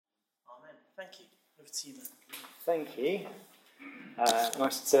Thank you. Over to you, then. Thank you.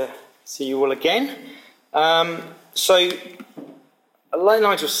 Nice to see you all again. So, like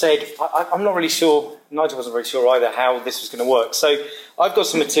Nigel said, I'm not really sure, Nigel wasn't really sure either how this was going to work. So, I've got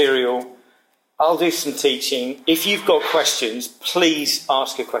some material, I'll do some teaching. If you've got questions, please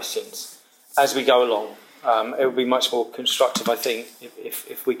ask your questions as we go along. It will be much more constructive, I think,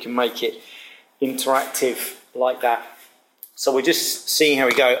 if we can make it interactive like that. So we're just seeing how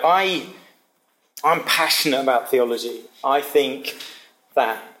we go. I'm passionate about theology. I think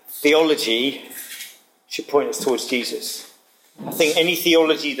that theology should point us towards Jesus. I think any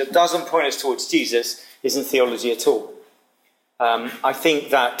theology that doesn't point us towards Jesus isn't theology at all. I think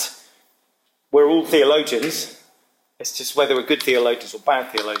that we're all theologians. It's just whether we're good theologians or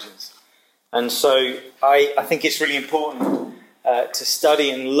bad theologians. And so I think it's really important to study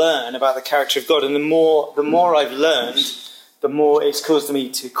and learn about the character of God. And the more I've learned, the more it's caused me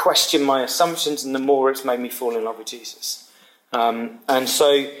to question my assumptions, and the more it's made me fall in love with Jesus. And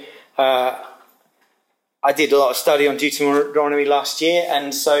so I did a lot of study on Deuteronomy last year,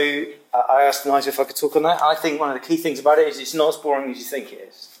 and so I asked Nigel if I could talk on that. I think one of the key things about it is it's not as boring as you think it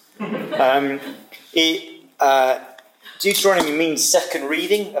is. Deuteronomy means second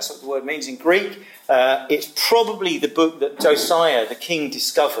reading. That's what the word means in Greek. It's probably the book that Josiah, the king,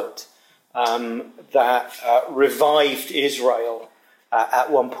 discovered that revived Israel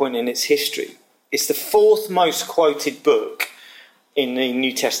at one point in its history. It's the fourth most quoted book in the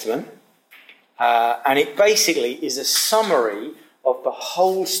New Testament. And it basically is a summary of the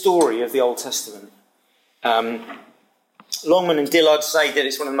whole story of the Old Testament. Longman and Dillard say that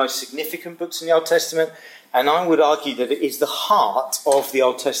it's one of the most significant books in the Old Testament, and I would argue that it is the heart of the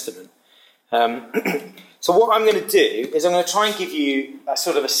Old Testament. So what I'm going to do is I'm going to try and give you a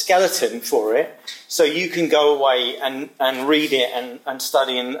sort of a skeleton for it, so you can go away and read it and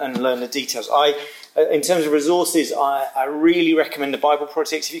study and learn the details. In terms of resources, I really recommend the Bible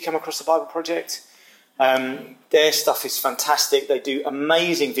Project. If you come across the Bible Project, their stuff is fantastic. They do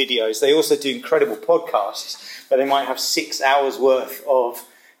amazing videos. They also do incredible podcasts where they might have 6 hours worth of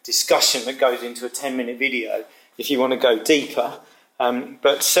discussion that goes into a 10-minute video if you want to go deeper.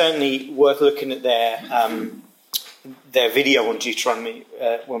 But certainly worth looking at their video on Deuteronomy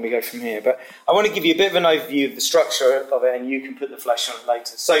when we go from here. But I want to give you a bit of an overview of the structure of it, and you can put the flesh on it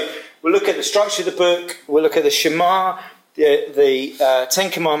later. So we'll look at the structure of the book. We'll look at the Shema, the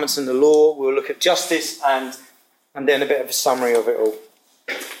Ten Commandments and the law. We'll look at justice and then a bit of a summary of it all.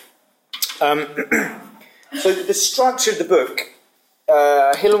 So the structure of the book,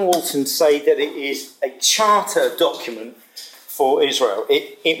 Hill and Walton say that it is a charter document for Israel.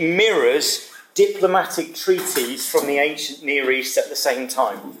 It mirrors diplomatic treaties from the ancient Near East at the same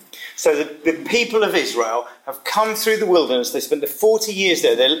time. So the people of Israel have come through the wilderness. They spent the 40 years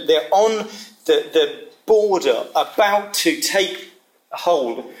there. They're on the border, about to take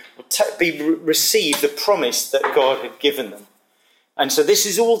hold, receive the promise that God had given them. And so this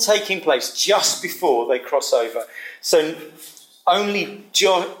is all taking place just before they cross over. So only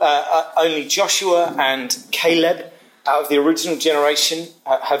Joshua and Caleb out of the original generation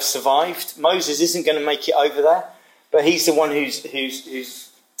have survived. Moses isn't going to make it over there, but he's the one who's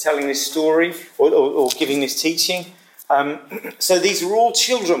telling this story or giving this teaching. So these were all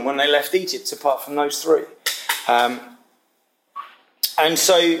children when they left Egypt, apart from those three. And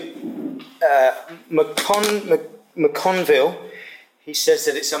so McConville, he says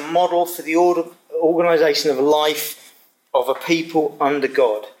that it's a model for the organisation of life of a people under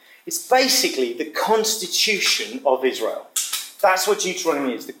God. It's basically the constitution of Israel. That's what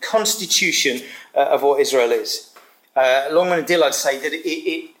Deuteronomy is, the constitution of what Israel is. Longman and Dillard say that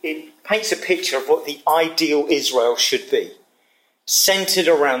it paints a picture of what the ideal Israel should be, centred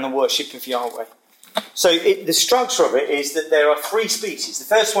around the worship of Yahweh. So the structure of it is that there are three speeches. The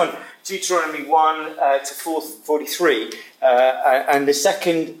first one, Deuteronomy 1 to 4:43, and the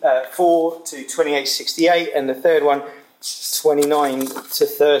second 4 to 28:68, and the third one 29 to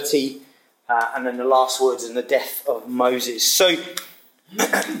 30, and then the last words in the death of Moses. So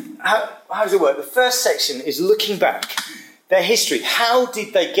how does it work? The first section is looking back, their history. How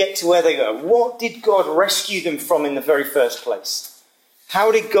did they get to where they go? What did God rescue them from in the very first place? How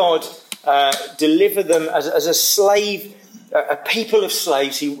did God deliver them as a slave, a people of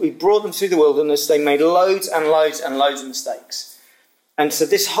slaves? He brought them through the wilderness. They made loads and loads and loads of mistakes. And so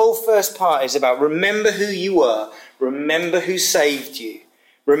this whole first part is about remember who you were, remember who saved you,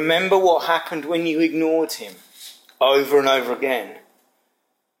 remember what happened when you ignored him over and over again.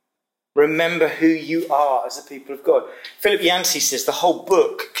 Remember who you are as a people of God. Philip Yancey says the whole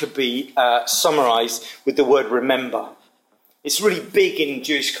book could be summarised with the word remember. It's really big in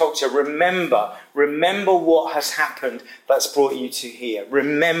Jewish culture. Remember what has happened that's brought you to here.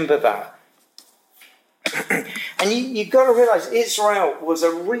 Remember that. And you've got to realise Israel was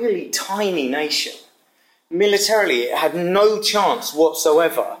a really tiny nation. Militarily, it had no chance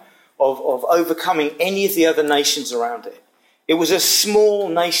whatsoever of overcoming any of the other nations around it. It was a small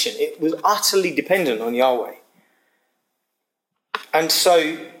nation. It was utterly dependent on Yahweh. And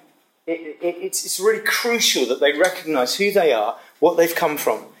so it's really crucial that they recognise who they are, what they've come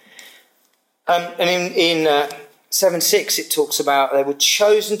from. And in 7:6 it talks about they were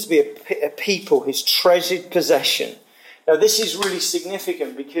chosen to be a people, his treasured possession. Now this is really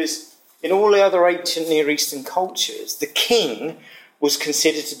significant because in all the other ancient Near Eastern cultures, the king was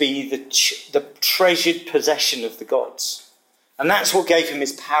considered to be the treasured possession of the gods. And that's what gave him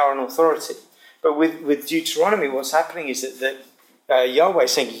his power and authority. But with Deuteronomy, what's happening is that Yahweh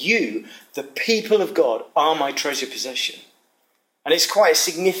is saying, you, the people of God, are my treasured possession. And it's quite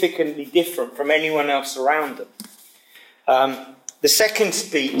significantly different from anyone else around them. The second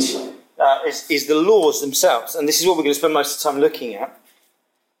speech is the laws themselves. And this is what we're going to spend most of the time looking at.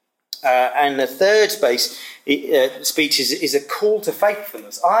 And the third speech is a call to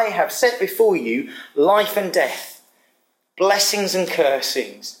faithfulness. I have set before you life and death, blessings and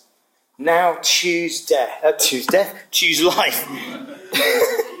cursings. Now choose choose life.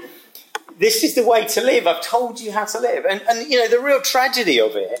 This is the way to live. I've told you how to live. And you know, the real tragedy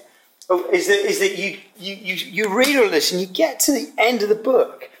of it is that you read all this and you get to the end of the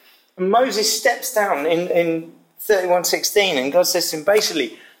book. And Moses steps down in 31:16 and God says to him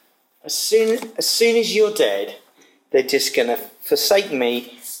basically, as soon as you're dead, they're just going to forsake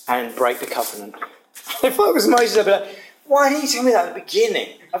me and break the covenant. If I was Moses, I'd be like, why didn't you tell me that at the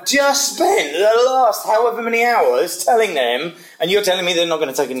beginning? I've just spent the last however many hours telling them, and you're telling me they're not going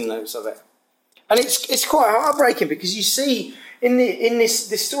to take any notice of it. And it's quite heartbreaking because you see in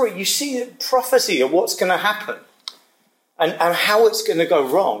this story, you see the prophecy of what's going to happen and how it's going to go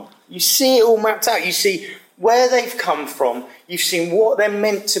wrong. You see it all mapped out. You see where they've come from. You've seen what they're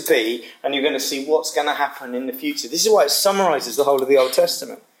meant to be, and you're going to see what's going to happen in the future. This is why it summarises the whole of the Old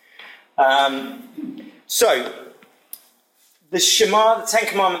Testament. So, the Shema, the Ten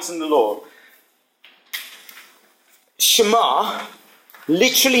Commandments and the law. Shema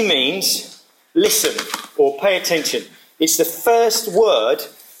literally means listen or pay attention. It's the first word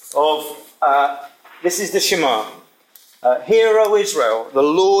of, this is the Shema. Hear, O Israel, the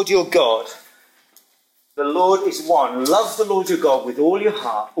Lord your God. The Lord is one. Love the Lord your God with all your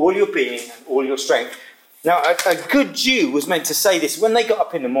heart, all your being, and all your strength. Now, a good Jew was meant to say this when they got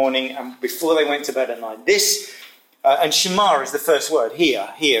up in the morning and before they went to bed at night. This, and Shema is the first word,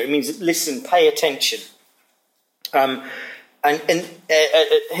 hear. It means listen, pay attention. And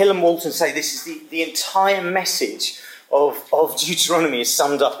Hill and Walton say this is the entire message of Deuteronomy is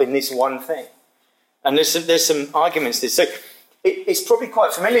summed up in this one thing. And there's some arguments to this. So it's probably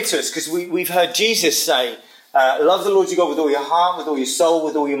quite familiar to us because we've heard Jesus say, love the Lord your God with all your heart, with all your soul,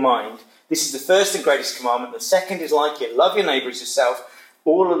 with all your mind. This is the first and greatest commandment. The second is like it. Love your neighbour as yourself.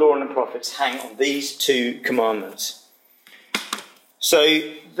 All the law and the prophets hang on these two commandments. So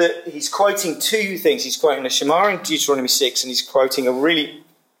he's quoting two things. He's quoting the Shema in Deuteronomy 6 and he's quoting a really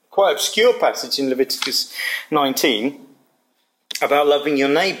quite obscure passage in Leviticus 19 about loving your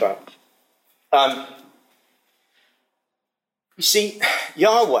neighbour. You see,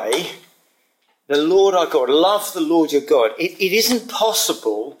 Yahweh, the Lord our God, love the Lord your God. It isn't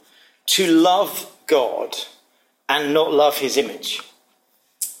possible to love God and not love his image.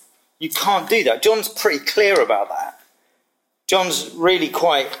 You can't do that. John's pretty clear about that. John's really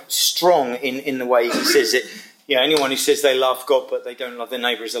quite strong in the way he says it. You know, anyone who says they love God but they don't love their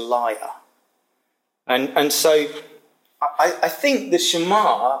neighbour is a liar. And so I think the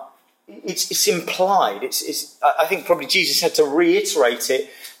Shema, it's implied. I think probably Jesus had to reiterate it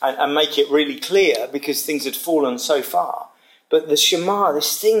and make it really clear because things had fallen so far. But the Shema,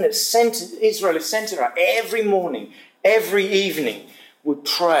 this thing that Israel is centered around every morning, every evening, would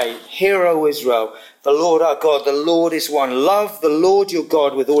pray, hear, O Israel, the Lord our God, the Lord is one. Love the Lord your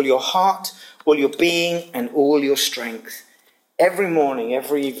God with all your heart, all your being, and all your strength. Every morning,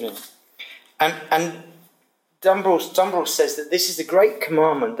 every evening. And Dumbrell says that this is the great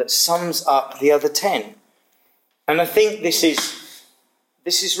commandment that sums up the other 10. And I think this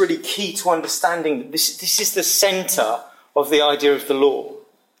is really key to understanding that this is the centre of the idea of the law.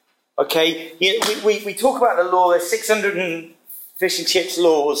 Okay? You know, we talk about the law, there's 600 and fish and chips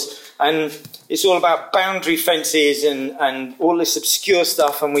laws, and it's all about boundary fences and all this obscure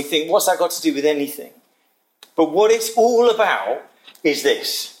stuff, and we think, what's that got to do with anything? But what it's all about is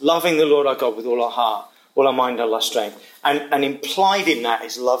this, loving the Lord our God with all our heart, all our mind, all our strength. And implied in that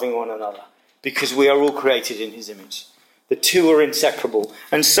is loving one another, because we are all created in his image. The two are inseparable.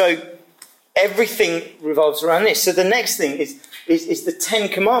 And so everything revolves around this. So the next thing is the Ten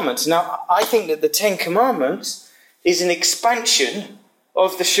Commandments. Now, I think that the Ten Commandments is an expansion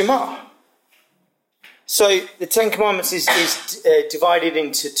of the Shema. So the Ten Commandments is divided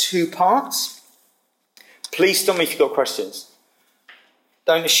into two parts. Please stop me if you've got questions.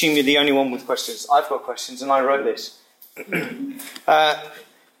 Don't assume you're the only one with questions. I've got questions and I wrote this.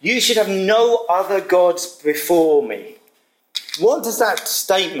 You should have no other gods before me. What does that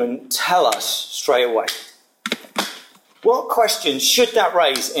statement tell us straight away? What questions should that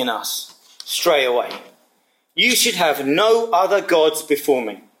raise in us straight away? You should have no other gods before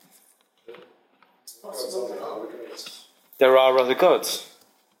me. There are other gods.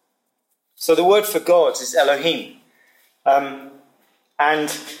 So the word for gods is Elohim.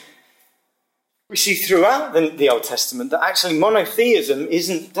 And we see throughout the Old Testament that actually monotheism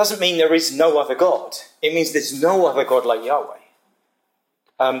doesn't mean there is no other God. It means there's no other God like Yahweh.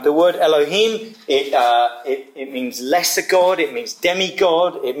 The word Elohim, it means lesser God, it means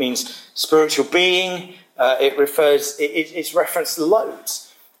demigod, it means spiritual being. It's referenced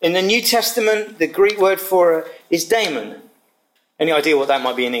loads. In the New Testament, the Greek word for it is daemon. Any idea what that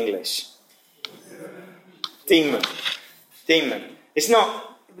might be in English? Demon. It's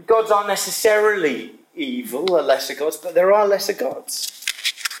not, gods aren't necessarily evil or lesser gods, but there are lesser gods.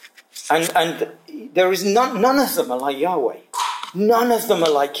 And there is none of them are like Yahweh. None of them are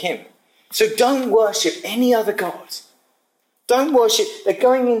like him. So don't worship any other god. Don't worship. They're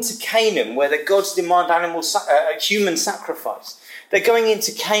going into Canaan where the gods demand human sacrifice. They're going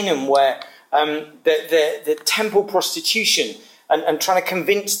into Canaan where the temple prostitution and trying to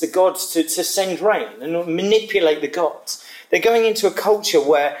convince the gods to send rain and manipulate the gods. They're going into a culture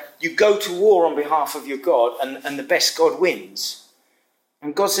where you go to war on behalf of your God and the best God wins.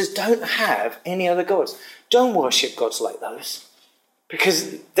 And God says, don't have any other gods. Don't worship gods like those.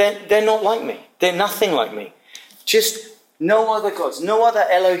 Because they're not like me. They're nothing like me. Just no other gods, no other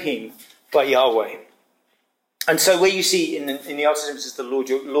Elohim but Yahweh. And so where you see in the Old Testament is the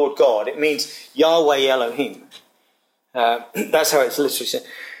Lord God, it means Yahweh Elohim. That's how it's literally said.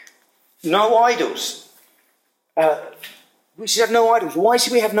 No idols. We should have no idols. Why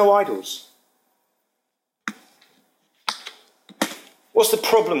should we have no idols? What's the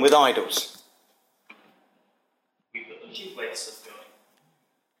problem with idols? We put them in place of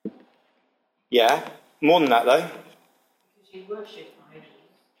God. Yeah, more than that though. Because you worship idols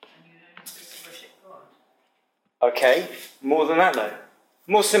and you don't just worship God. Okay, more than that though.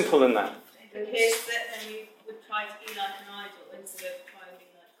 More simple than that. It appears that then you would try to be like an idol instead of trying to be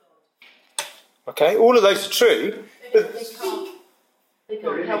like God. Okay, all of those are true. But They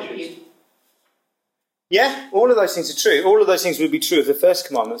can't help you. yeah, all of those things are true. All of those things would be true of the first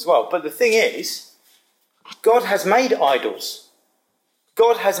commandment as well. But the thing is, God has made idols.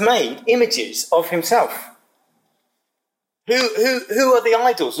 God has made images of himself. Who are the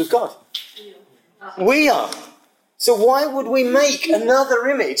idols of God? We are. So why would we make another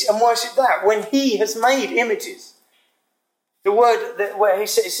image and worship that when he has made images? The word where it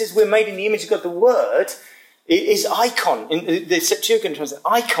says we're made in the image of God, the word is icon. In the Septuagint translation,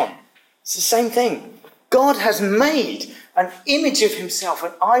 icon. It's the same thing. God has made an image of himself,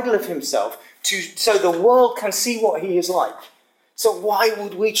 an idol of himself, so the world can see what he is like. So why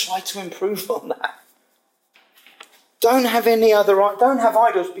would we try to improve on that? Don't have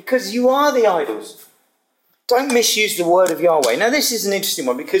idols because you are the idols. Don't misuse the word of Yahweh. Now this is an interesting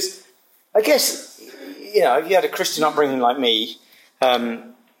one because I guess, if you had a Christian upbringing like me, that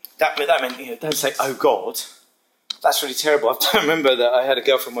meant, don't say, oh God. That's really terrible. I remember that I had a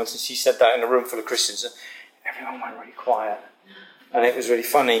girlfriend once and she said that in a room full of Christians. And everyone went really quiet. And it was really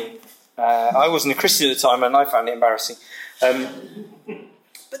funny. I wasn't a Christian at the time and I found it embarrassing.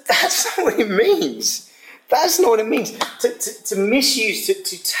 But that's not what it means. That's not what it means. To misuse,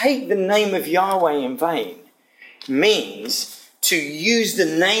 to take the name of Yahweh in vain means to use the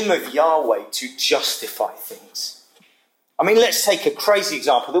name of Yahweh to justify things. I mean, let's take a crazy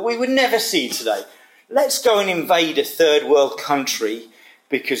example that we would never see today. Let's go and invade a third world country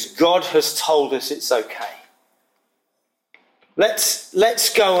because God has told us it's okay. Let's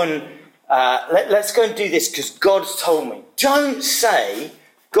go and do this because God's told me. Don't say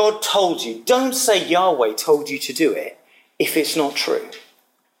God told you. Don't say Yahweh told you to do it if it's not true.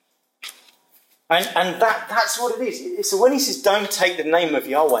 And that's what it is. So when he says don't take the name of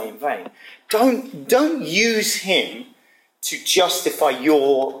Yahweh in vain, don't use him to justify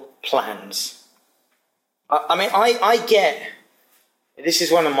your plans. I mean, I get, this is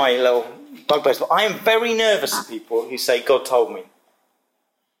one of my little bugbears, but I am very nervous at people who say, God told me.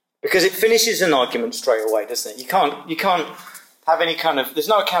 Because it finishes an argument straight away, doesn't it? You can't have any kind of... There's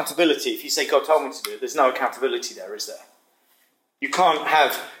no accountability. If you say, God told me to do it, there's no accountability there, is there? You can't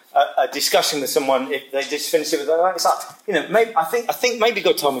have a discussion with someone if they just finish it with, it's like, maybe, I think maybe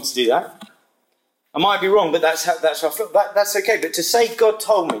God told me to do that. I might be wrong, but that's how I feel. That's okay. But to say God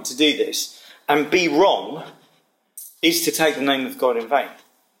told me to do this and be wrong is to take the name of God in vain.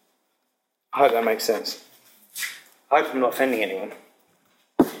 I hope that makes sense. I hope I'm not offending anyone.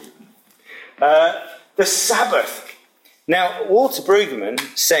 The Sabbath. Now, Walter Brueggemann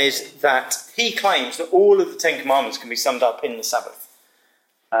says that he claims that all of the Ten Commandments can be summed up in the Sabbath.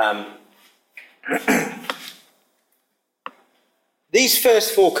 These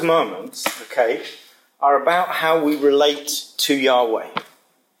first 4 commandments, okay, are about how we relate to Yahweh.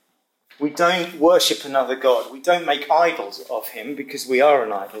 We don't worship another God. We don't make idols of him because we are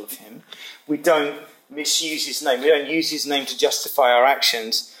an idol of him. We don't misuse his name. We don't use his name to justify our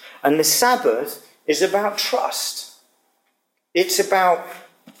actions. And the Sabbath is about trust. It's about,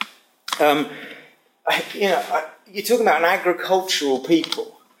 you're talking about an agricultural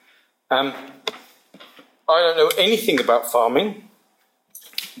people. I don't know anything about farming,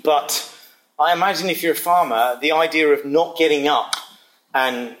 but I imagine if you're a farmer, the idea of not getting up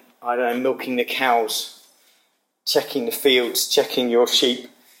and, I don't know, milking the cows, checking the fields, checking your sheep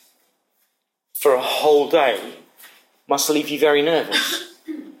for a whole day must leave you very nervous.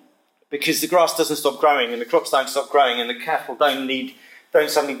 Because the grass doesn't stop growing and the crops don't stop growing and the cattle don't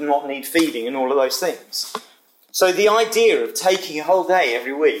suddenly not need feeding and all of those things. So the idea of taking a whole day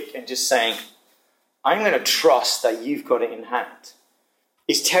every week and just saying, I'm going to trust that you've got it in hand,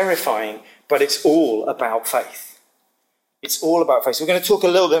 is terrifying, but it's all about faith. It's all about faith. So we're going to talk a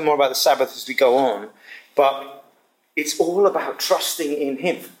little bit more about the Sabbath as we go on, but it's all about trusting in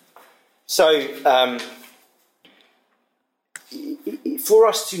him. So for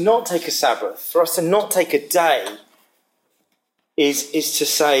us to not take a Sabbath, for us to not take a day, is to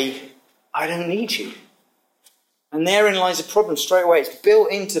say, I don't need you. And therein lies a problem straight away. It's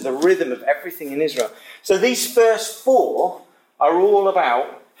built into the rhythm of everything in Israel. So these first 4 are all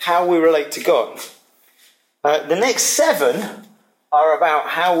about how we relate to God. The next 7 are about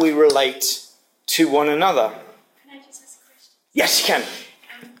how we relate to one another. Can I just ask a question? Yes, you can.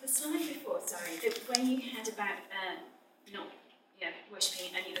 The slide before, when you had about not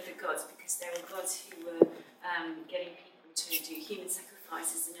worshipping any other gods, because there were gods who were getting people to do human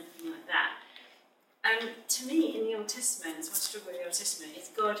sacrifices and everything like that. To me, in the Old Testament, so I struggle with the Old Testament, is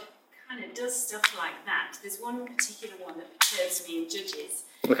God kind of does stuff like that. There's one particular one that occurs to me in Judges,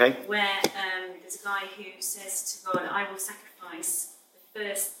 Okay. where there's a guy who says to God, I will sacrifice the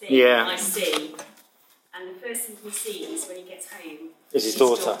first thing I see. And the first thing he sees when he gets home is his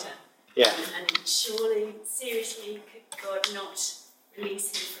daughter. Yeah. And surely, seriously, could God not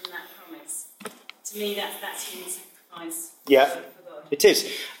release him from that promise? To me, that's human sacrifice for God. It is.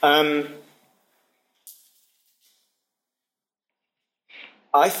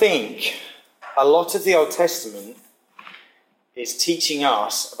 I think a lot of the Old Testament is teaching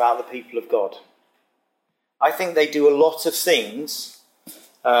us about the people of God. I think they do a lot of things.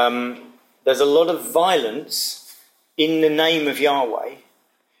 There's a lot of violence in the name of Yahweh.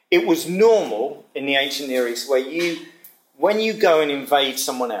 It was normal in the ancient Near East where when you go and invade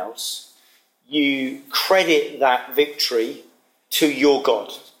someone else, you credit that victory to your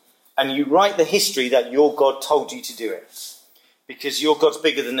God. And you write the history that your God told you to do it. Because your God's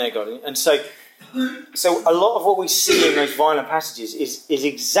bigger than their God. And so a lot of what we see in those violent passages is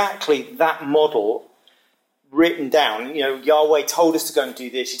exactly that model written down. Yahweh told us to go and do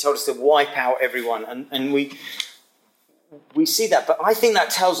this. He told us to wipe out everyone. And we see that. But I think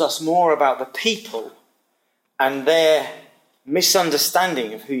that tells us more about the people and their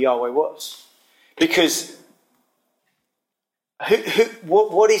misunderstanding of who Yahweh was. Because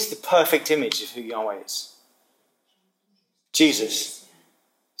what is the perfect image of who Yahweh is? Jesus.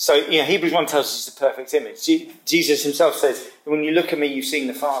 So, Hebrews 1 tells us it's the perfect image. Jesus himself says, when you look at me, you've seen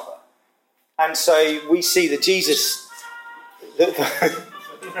the Father. And so we see that Jesus...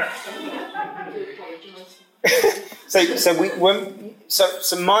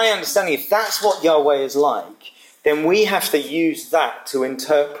 So my understanding, if that's what Yahweh is like, then we have to use that to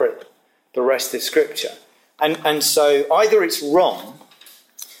interpret the rest of Scripture. And so either it's wrong,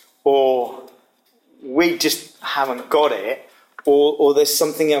 or we just haven't got it, or there's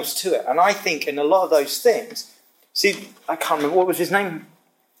something else to it. And I think in a lot of those things, I can't remember, what was his name?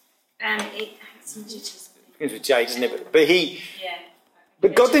 It's in Judges. It was Jade, isn't it?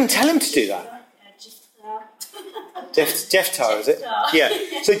 But God didn't tell him to do that. Jephthah, is it? Yeah.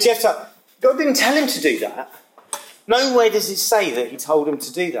 So Jephthah, God didn't tell him to do that. Nowhere does it say that he told him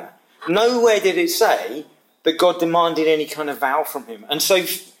to do that. Nowhere did it say that God demanded any kind of vow from him. And so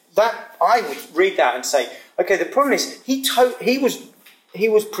that I would read that and say, okay, the problem is he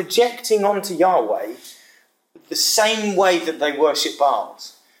was projecting onto Yahweh the same way that they worship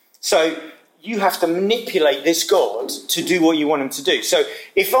Baals. So you have to manipulate this God to do what you want him to do. So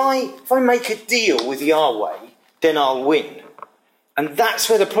if I make a deal with Yahweh, then I'll win. And that's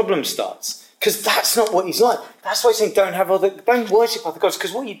where the problem starts. Because that's not what he's like. That's why he's saying don't worship other gods.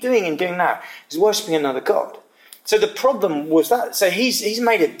 Because what you're doing in doing that is worshipping another God. So the problem was that. So he's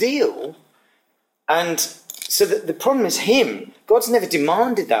made a deal. And so the problem is him. God's never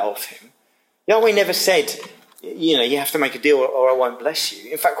demanded that of him. Yahweh never said, you have to make a deal or I won't bless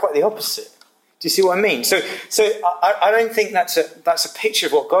you. In fact, quite the opposite. Do you see what I mean? So I don't think that's a picture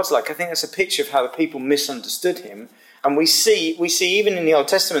of what God's like. I think that's a picture of how the people misunderstood him. And we see even in the Old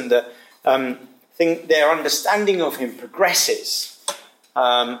Testament that their understanding of him progresses.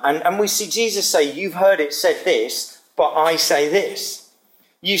 And we see Jesus say, you've heard it said this, but I say this.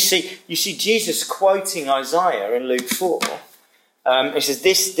 You see Jesus quoting Isaiah in Luke 4. It says,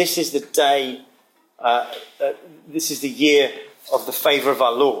 this is the day, this is the year of the favour of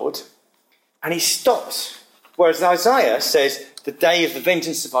our Lord. And he stops. Whereas Isaiah says, the day of the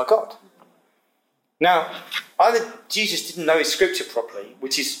vengeance of our God. Now, either Jesus didn't know his scripture properly,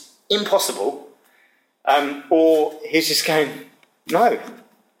 which is impossible, or he's just going, no,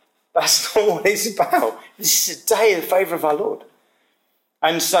 that's not what it's about. This is a day of the favour of our Lord.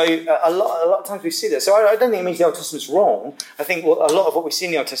 And so a lot of times we see that. So I don't think it means the Old Testament's wrong. I think a lot of what we see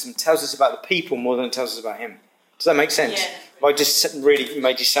in the Old Testament tells us about the people more than it tells us about him. Does that make sense? Yeah. I just really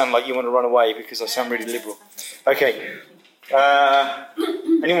made you sound like you want to run away because I sound really liberal. Okay.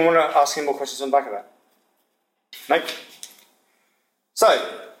 Anyone want to ask any more questions on the back of that? No?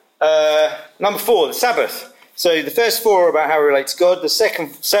 So, number 4, the Sabbath. So the first 4 are about how we relate to God. The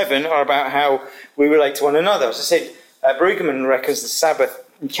second 7 are about how we relate to one another. As I said, Brueggemann reckons the Sabbath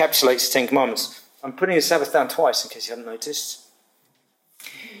encapsulates the 10 Commandments. I'm putting the Sabbath down twice in case you haven't noticed.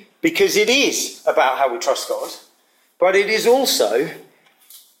 Because it is about how we trust God, but it is also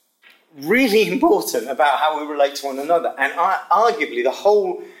really important about how we relate to one another. And arguably the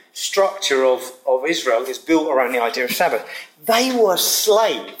whole structure of Israel is built around the idea of Sabbath. They were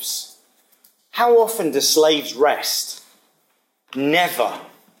slaves. How often do slaves rest? Never.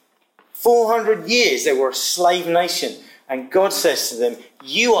 400 years they were a slave nation. And God says to them,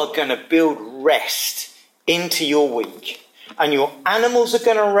 you are going to build rest into your week. And your animals are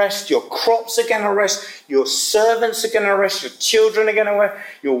going to rest, your crops are going to rest, your servants are going to rest, your children are going to rest,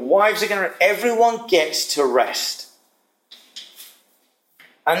 your wives are going to rest. Everyone gets to rest.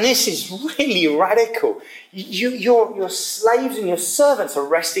 And this is really radical. Your slaves and your servants are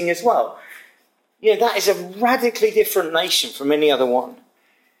resting as well. That is a radically different nation from any other one.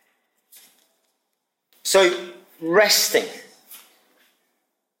 So, resting.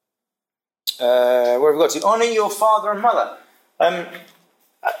 Where have we got to? Honour your father and mother.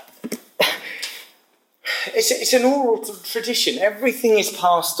 It's an oral tradition. Everything is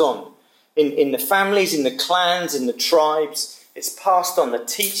passed on. In the families, in the clans, in the tribes. It's passed on. The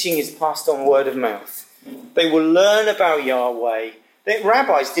teaching is passed on word of mouth. They will learn about Yahweh. The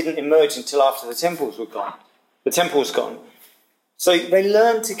rabbis didn't emerge until after the temples were gone. The temple was gone. So they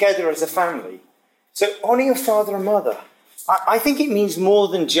learn together as a family. So honour your father and mother. I think it means more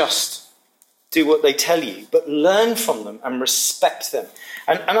than just do what they tell you, but learn from them and respect them.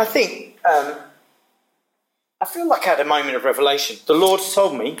 And I think, I feel like I had a moment of revelation. The Lord's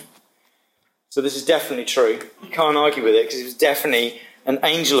told me, so this is definitely true. You can't argue with it because it was definitely an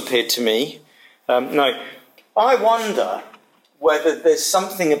angel appeared to me. I wonder whether there's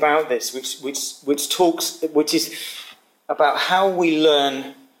something about this which is about how we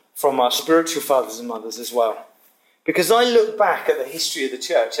learn from our spiritual fathers and mothers as well. Because I look back at the history of the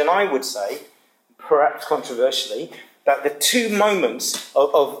church and I would say, perhaps controversially, that the 2 moments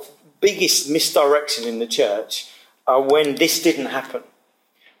of biggest misdirection in the church are when this didn't happen.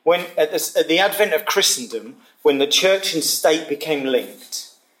 When at the advent of Christendom, when the church and state became linked,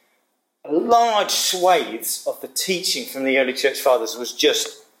 large swathes of the teaching from the early church fathers was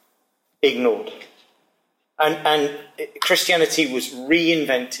just ignored. And Christianity was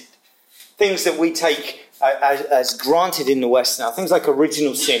reinvented. Things that we take as granted in the West now, things like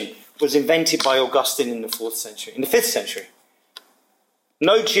original sin, was invented by Augustine in the 5th century.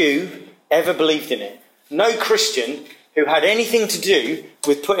 No Jew ever believed in it. No Christian who had anything to do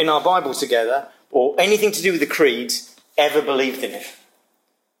with putting our Bible together or anything to do with the creeds ever believed in it.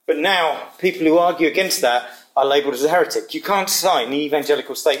 But now, people who argue against that are labelled as a heretic. You can't sign the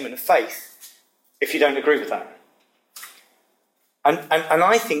evangelical statement of faith if you don't agree with that. And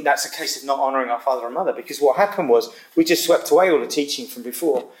I think that's a case of not honouring our father and mother, because what happened was we just swept away all the teaching from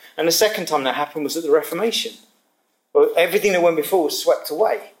before. And the second time that happened was at the Reformation. Well, everything that went before was swept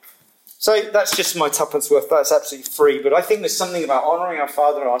away. So that's just my tuppence worth. That's absolutely free. But I think there's something about honouring our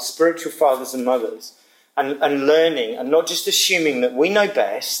father, our spiritual fathers and mothers, and learning, and not just assuming that we know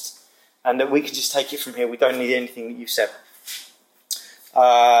best and that we can just take it from here. We don't need anything that you've said.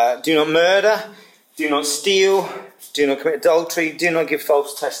 Do not murder. Do not steal. Do not commit adultery. Do not give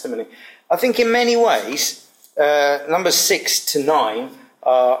false testimony. I think in many ways, numbers 6 to 9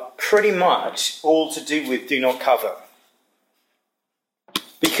 are pretty much all to do with do not covet.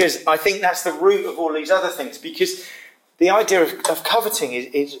 Because I think that's the root of all these other things. Because the idea of coveting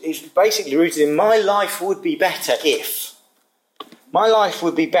is basically rooted in my life would be better if. My life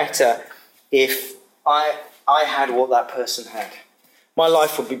would be better if I had what that person had. My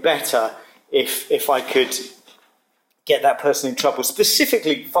life would be better if I could get that person in trouble.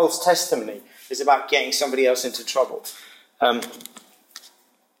 Specifically, false testimony is about getting somebody else into trouble.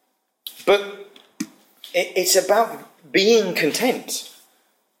 But it's about being content.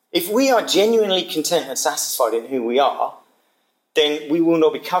 If we are genuinely content and satisfied in who we are, then we will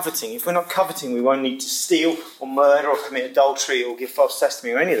not be coveting. If we're not coveting, we won't need to steal or murder or commit adultery or give false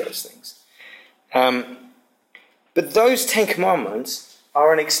testimony or any of those things. But those 10 commandments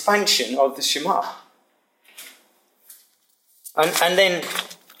are an expansion of the Shema. And then,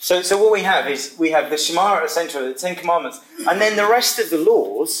 so what we have is we have the Shema at the centre of the 10 commandments, and then the rest of the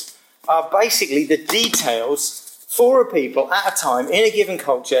laws are basically the details for a people at a time, in a given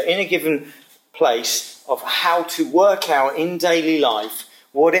culture, in a given place, of how to work out in daily life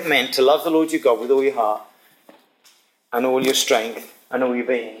what it meant to love the Lord your God with all your heart and all your strength and all your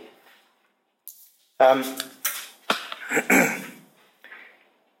being.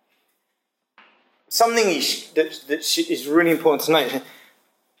 Something that is really important to note.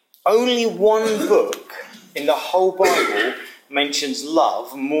 Only one book in the whole Bible mentions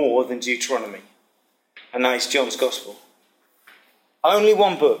love more than Deuteronomy. And that is John's Gospel. Only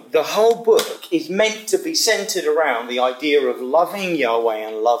one book. The whole book is meant to be centred around the idea of loving Yahweh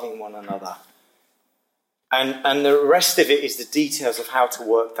and loving one another. And the rest of it is the details of how to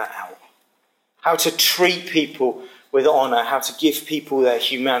work that out. How to treat people with honour, how to give people their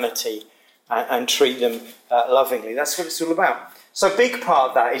humanity and treat them lovingly. That's what it's all about. So a big part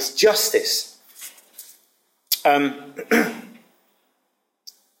of that is justice.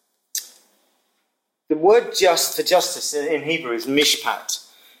 The word just for justice in Hebrew is mishpat.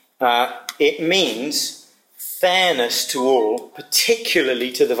 It means fairness to all,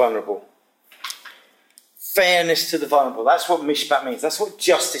 particularly to the vulnerable. Fairness to the vulnerable. That's what mishpat means. That's what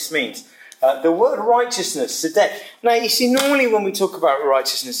justice means. The word righteousness, tzedek. Now, you see, normally when we talk about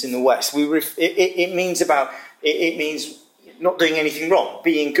righteousness in the West, it means not doing anything wrong,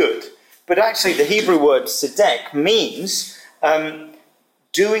 being good. But actually, the Hebrew word tzedek means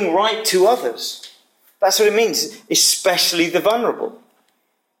doing right to others. That's what it means, especially the vulnerable.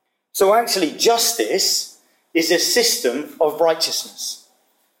 So actually, justice is a system of righteousness.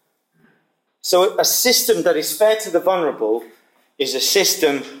 So a system that is fair to the vulnerable is a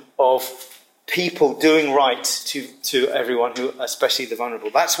system of people doing right to everyone, who, especially the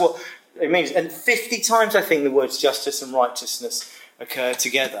vulnerable. That's what it means. And 50 times, I think, the words justice and righteousness occur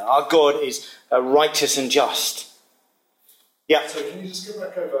together. Our God is righteous and just. Yeah. So can you just go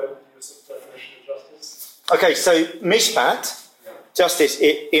back over your sort of definition of justice? Okay, so mishpat, justice,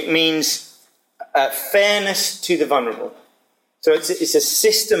 it means fairness to the vulnerable. So it's a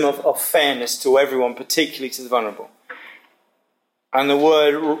system of fairness to everyone, particularly to the vulnerable. And the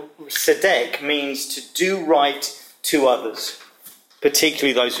word tzedek means to do right to others,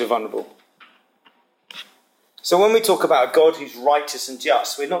 particularly those who are vulnerable. So when we talk about a God who's righteous and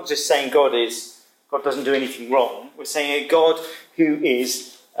just, we're not just saying God doesn't do anything wrong. We're saying a God who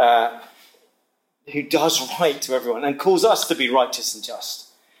does right to everyone and calls us to be righteous and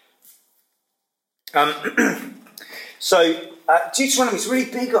just. So Deuteronomy is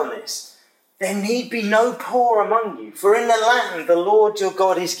really big on this. There need be no poor among you, for in the land the Lord your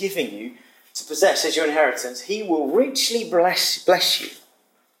God is giving you to possess as your inheritance, he will richly bless you.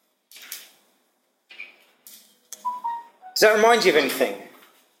 Does that remind you of anything?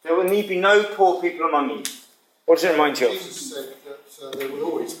 There will need be no poor people among you. What does it remind you of? Jesus said that there will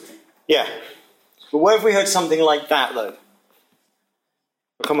always be. Yeah. But where have we heard something like that, though?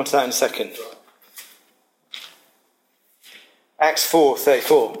 We'll come on to that in a second. Acts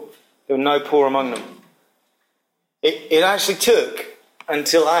 4:34. There were no poor among them. It actually took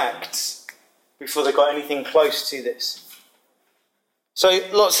until Acts before they got anything close to this. So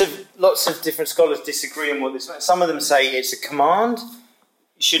lots of different scholars disagree on what this means. Some of them say it's a command.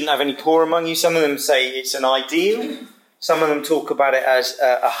 You shouldn't have any poor among you. Some of them say it's an ideal. Some of them talk about it as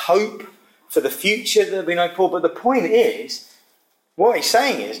a hope for the future, there'll be no poor. But the point is, what he's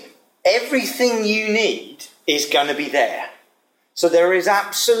saying is, everything you need is going to be there. So there is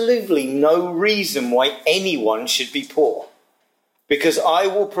absolutely no reason why anyone should be poor. Because I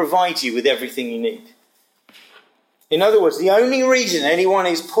will provide you with everything you need. In other words, the only reason anyone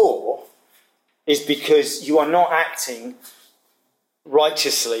is poor is because you are not acting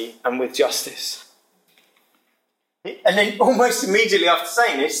righteously and with justice. And then almost immediately after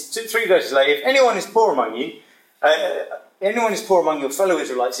saying this, 3 verses later, if anyone is poor among you, your fellow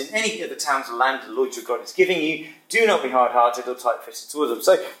Israelites in any of the towns and land the Lord your God is giving you, do not be hard-hearted or tight-fisted towards them.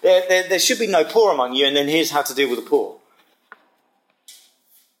 So there should be no poor among you, and then here's how to deal with the poor.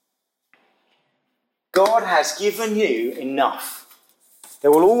 God has given you enough.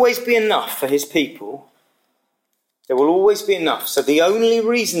 There will always be enough for his people. There will always be enough. So the only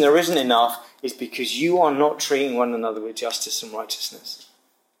reason there isn't enough is because you are not treating one another with justice and righteousness.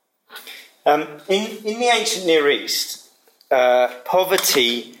 In the ancient Near East,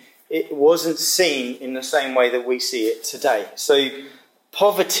 poverty, it wasn't seen in the same way that we see it today. So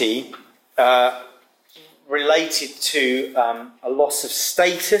poverty related to a loss of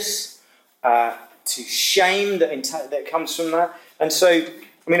status, to shame that comes from that. And so, I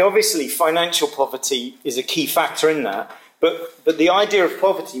mean, obviously financial poverty is a key factor in that. But the idea of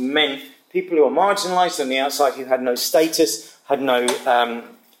poverty meant people who are marginalised on the outside, who had no status, had no,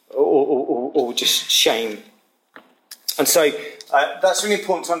 or just shame. And so that's really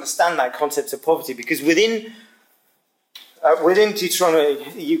important to understand that concept of poverty, because within Deuteronomy,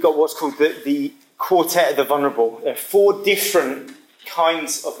 you've got what's called the quartet of the vulnerable. There are 4 different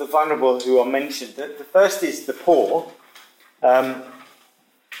kinds of the vulnerable who are mentioned. The first is the poor. And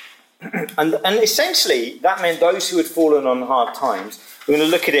essentially, that meant those who had fallen on hard times. We're going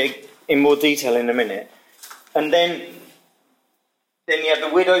to look at it in more detail in a minute. And then you have the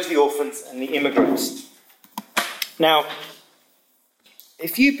widows, the orphans, and the immigrants. Now,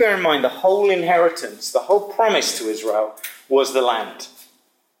 if you bear in mind the whole inheritance, the whole promise to Israel was the land.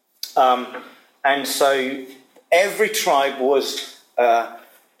 And so every tribe was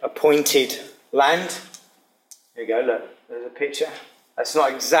appointed land. Here you go, look, there's a picture. That's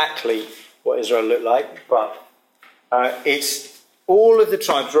not exactly what Israel looked like, but it's all of the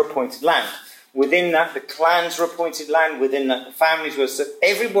tribes were appointed land. Within that, the clans were appointed land. Within that, the families were. So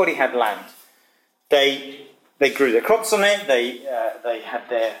everybody had land. They grew their crops on it. They had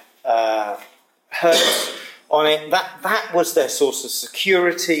their herds on it. That was their source of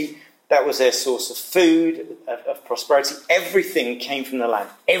security. That was their source of food, of prosperity. Everything came from the land.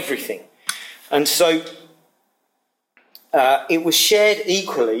 Everything. And so it was shared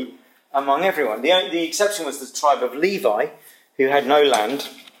equally among everyone. The exception was the tribe of Levi, who had no land,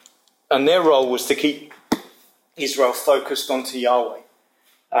 and their role was to keep Israel focused onto Yahweh.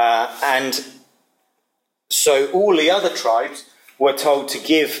 And so all the other tribes were told to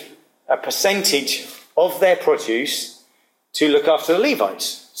give a percentage of their produce to look after the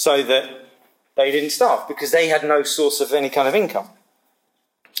Levites, so that they didn't starve, because they had no source of any kind of income.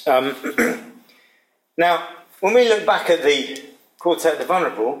 Now, when we look back at the Quartet of the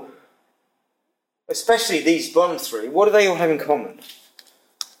Vulnerable, especially these bottom 3, what do they all have in common?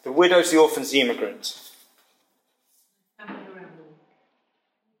 The widows, the orphans, the immigrants.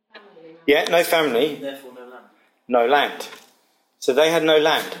 Yeah, no family. Therefore, no land. No land. So they had no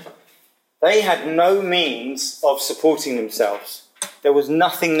land. They had no means of supporting themselves. There was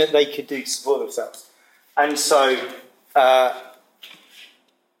nothing that they could do to support themselves. And so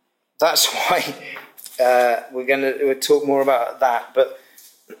that's why we'll talk more about that. But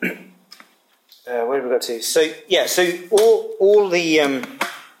where have we got to? So yeah, so all of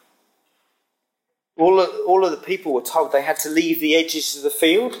the people were told they had to leave the edges of the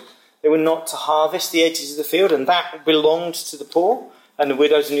field. They were not to harvest the edges of the field, and that belonged to the poor and the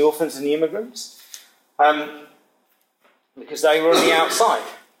widows and the orphans and the immigrants, because they were on the outside.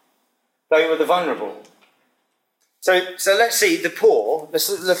 They were the vulnerable. So let's see the poor. Let's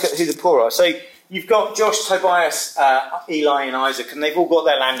look at who the poor are. So you've got Josh, Tobias, Eli, and Isaac, and they've all got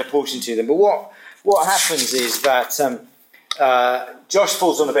their land apportioned to them. But what happens is that Josh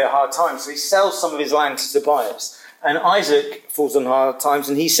falls on a bit of hard times, so he sells some of his land to Tobias. And Isaac falls on hard times,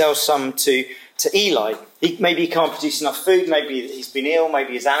 and he sells some to Eli. Maybe he can't produce enough food, maybe he's been ill,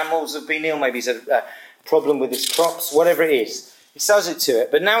 maybe his animals have been ill, maybe he's had a problem with his crops, whatever it is. He sells it to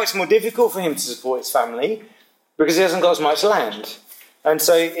it. But now it's more difficult for him to support his family because he hasn't got as much land. And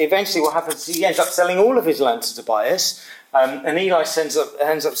so eventually what happens is he ends up selling all of his land to Tobias, and Eli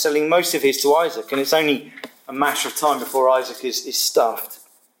ends up selling most of his to Isaac, and it's only a matter of time before Isaac is stuffed.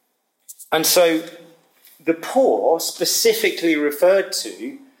 And so the poor specifically referred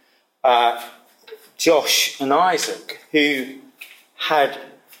to Josh and Isaac, who had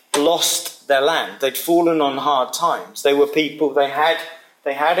lost their land. They'd fallen on hard times. They were people, they had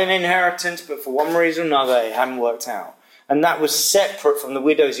an inheritance, but for one reason or another it hadn't worked out. And that was separate from the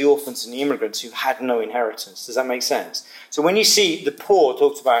widows, the orphans, and the immigrants who had no inheritance. Does that make sense? So when you see the poor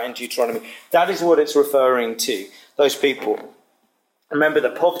talked about in Deuteronomy, that is what it's referring to, those people. Remember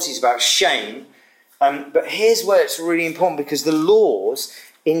that poverty is about shame. But here's where it's really important, because the laws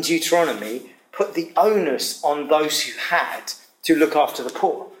in Deuteronomy put the onus on those who had to look after the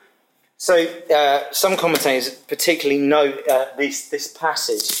poor. So some commentators particularly note this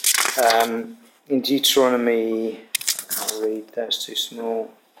passage in Deuteronomy. I'll read, that's too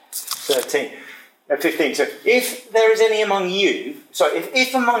small. 15. So if there is any among you,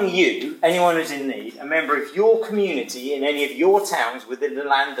 if among you anyone is in need, a member of your community in any of your towns within the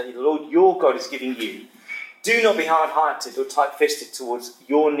land that the Lord your God is giving you, do not be hard-hearted or tight-fisted towards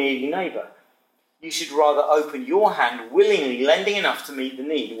your needy neighbour. You should rather open your hand willingly, lending enough to meet the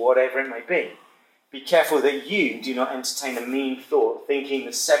need, whatever it may be. Be careful that you do not entertain a mean thought, thinking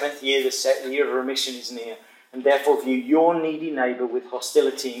the seventh year, the year of remission is near, and therefore view your needy neighbour with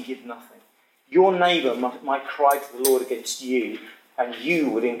hostility and give nothing. Your neighbour might cry to the Lord against you, and you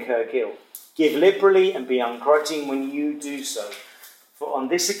would incur guilt. Give liberally and be ungrudging when you do so. For on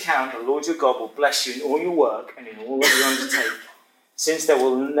this account the Lord your God will bless you in all your work and in all that you undertake. Since there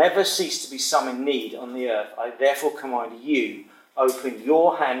will never cease to be some in need on the earth, I therefore command you, open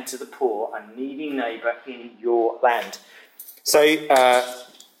your hand to the poor and needy neighbour in your land. So,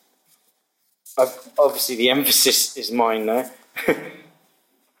 obviously the emphasis is mine now.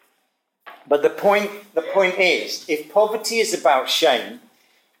 But the point is, if poverty is about shame,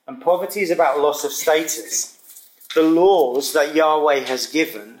 and poverty is about loss of status, the laws that Yahweh has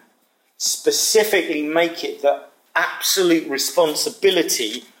given specifically make it the absolute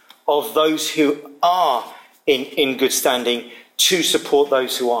responsibility of those who are in good standing to support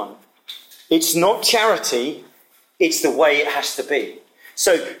those who aren't. It's not charity, it's the way it has to be.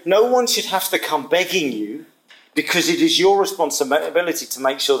 So no one should have to come begging you, because it is your responsibility to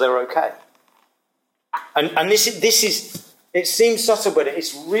make sure they're okay. And this is, it seems subtle, but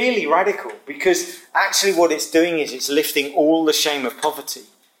it's really radical, because actually what it's doing is it's lifting all the shame of poverty.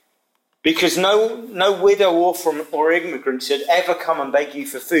 Because no widow, orphan, or immigrant should ever come and beg you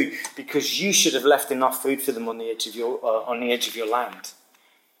for food, because you should have left enough food for them on the edge of your land.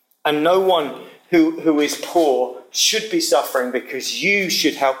 And no one who is poor should be suffering, because you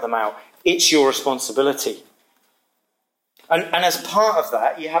should help them out. It's your responsibility. And as part of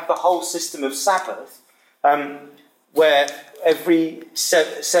that, you have the whole system of Sabbath, where every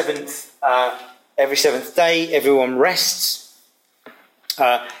seventh day everyone rests.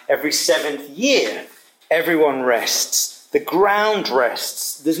 Every seventh year everyone rests. The ground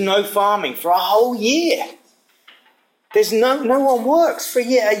rests. There's no farming for a whole year. There's no one works for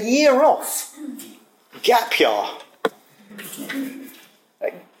a year off. Gap year.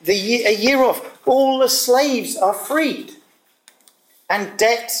 A year off. All the slaves are freed. And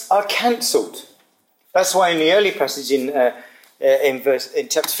debts are cancelled. That's why in the early passage in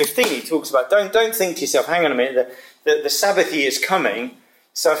chapter 15 he talks about, don't think to yourself, hang on a minute, the Sabbath year is coming,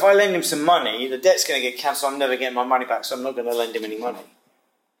 so if I lend him some money, the debt's going to get cancelled, I'm never getting my money back, so I'm not going to lend him any money.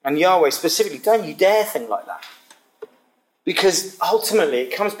 And Yahweh specifically, don't you dare think like that. Because ultimately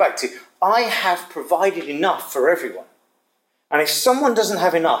it comes back to, I have provided enough for everyone. And if someone doesn't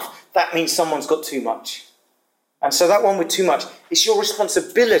have enough, that means someone's got too much. And so that one with too much, it's your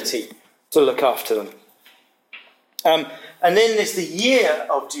responsibility to look after them. And then there's the year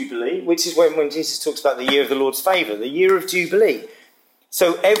of Jubilee, which is when Jesus talks about the year of the Lord's favour, the year of Jubilee.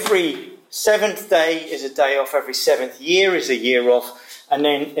 So every seventh day is a day off, every seventh year is a year off, and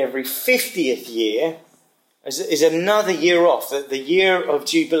then every 50th year is another year off, the year of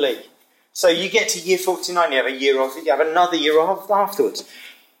Jubilee. So you get to year 49, you have a year off, you have another year off afterwards.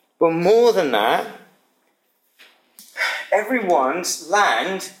 But more than that, everyone's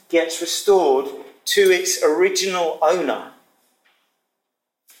land gets restored to its original owner.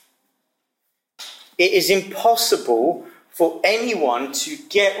 It is impossible for anyone to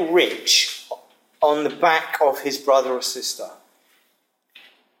get rich on the back of his brother or sister.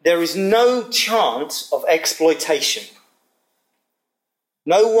 There is no chance of exploitation.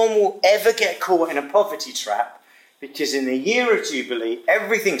 No one will ever get caught in a poverty trap, because in the year of Jubilee,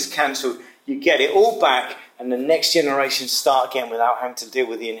 everything's cancelled, you get it all back, and the next generation start again without having to deal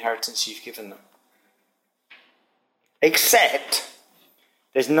with the inheritance you've given them. Except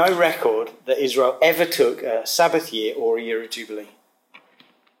there's no record that Israel ever took a Sabbath year or a year of Jubilee.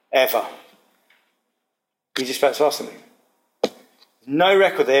 Ever. You just about to ask something. No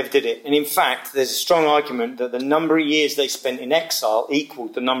record they ever did it. And in fact, there's a strong argument that the number of years they spent in exile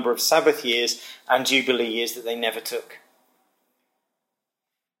equaled the number of Sabbath years and Jubilee years that they never took.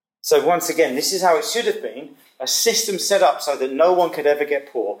 So once again, this is how it should have been. A system set up so that no one could ever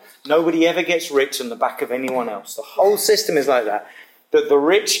get poor. Nobody ever gets rich on the back of anyone else. The whole system is like that. That the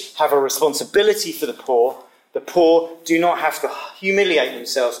rich have a responsibility for the poor. The poor do not have to humiliate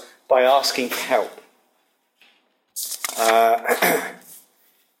themselves by asking for help.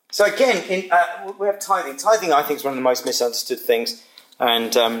 So again, we have tithing. Tithing, I think, is one of the most misunderstood things.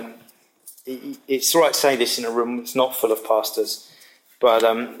 And it's right to say this in a room that's not full of pastors. But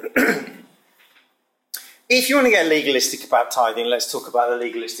if you want to get legalistic about tithing, let's talk about the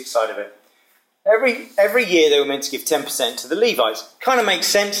legalistic side of it. Every year they were meant to give 10% to the Levites. Kind of makes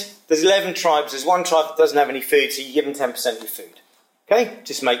sense. There's 11 tribes. There's one tribe that doesn't have any food, so you give them 10% of your food. Okay?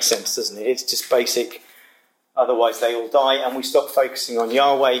 Just makes sense, doesn't it? It's just basic. Otherwise they all die and we stop focusing on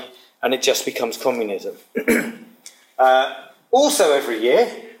Yahweh and it just becomes communism. Also every year,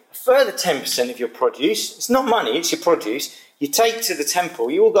 a further 10% of your produce, it's not money, it's your produce, you take to the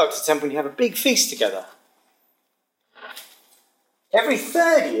temple, you all go up to the temple and you have a big feast together. Every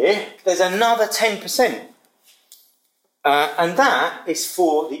third year, there's another 10%. And that is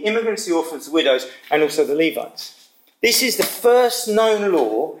for the immigrants, the orphans, the widows, and also the Levites. This is the first known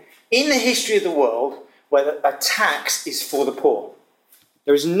law in the history of the world where a tax is for the poor.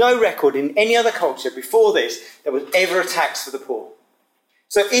 There is no record in any other culture before this there was ever a tax for the poor.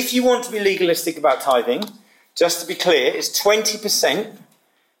 So if you want to be legalistic about tithing, just to be clear, it's 20%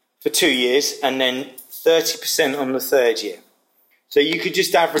 for 2 years and then 30% on the third year. So you could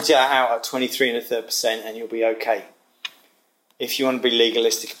just average that out at 23 1/3% and you'll be okay. If you want to be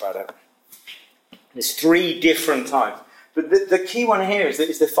legalistic about it. There's 3 different types. But the key one here is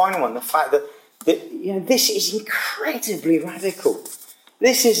the final one, the fact that this is incredibly radical.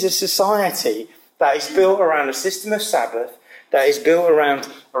 This is a society that is built around a system of Sabbath, that is built around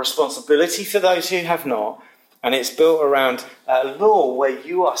a responsibility for those who have not, and it's built around a law where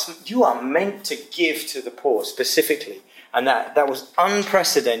you are meant to give to the poor specifically. And that was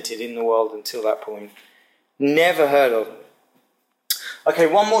unprecedented in the world until that point. Never heard of. Okay,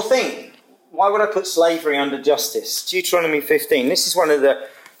 one more thing. Why would I put slavery under justice? Deuteronomy 15. This is one of the...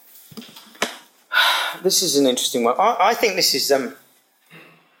 This is an interesting one. I think this is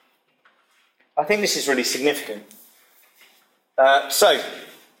really significant. So,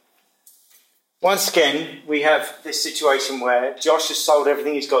 once again, we have this situation where Josh has sold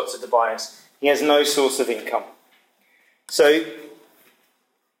everything he's got to Tobias. He has no source of income. So,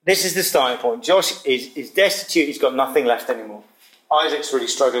 this is the starting point. Josh is destitute. He's got nothing left anymore. Isaac's really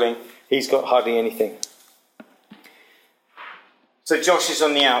struggling. He's got hardly anything. So, Josh is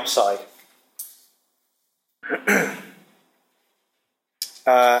on the outside.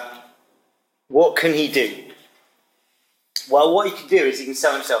 What can he do? Well, what he can do is he can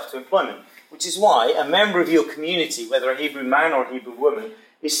sell himself to employment, which is why a member of your community, whether a Hebrew man or a Hebrew woman,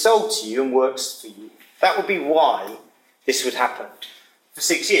 is sold to you and works for you. That would be why this would happen for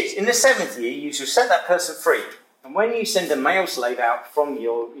 6 years. In the 7th year, you shall set that person free. And when you send a male slave out from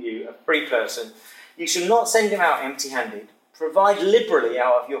you, a free person, you shall not send him out empty-handed. Provide liberally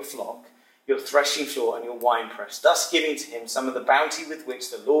out of your flock, your threshing floor and your winepress, thus giving to him some of the bounty with which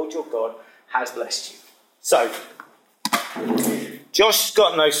the Lord your God has blessed you. So, Josh's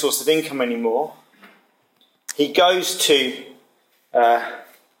got no source of income anymore. He goes to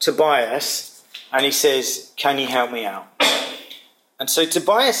Tobias and he says, can you help me out? And so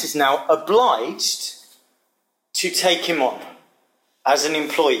Tobias is now obliged to take him on as an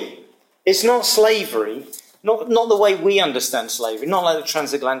employee. It's not slavery, not the way we understand slavery, not like the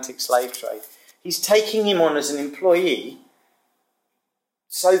transatlantic slave trade. He's taking him on as an employee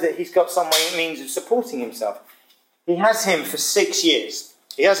so that he's got some means of supporting himself. He has him for 6 years.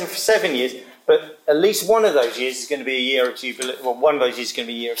 He has him for 7 years, but at least one of those years is going to be a year of Jubilee. Well, one of those years is going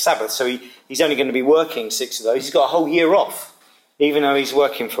to be a year of Sabbath, so he's only going to be working 6 of those. He's got a whole year off, even though he's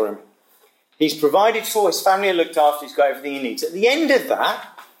working for him. He's provided for, his family are looked after, he's got everything he needs. At the end of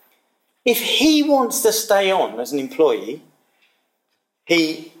that, if he wants to stay on as an employee,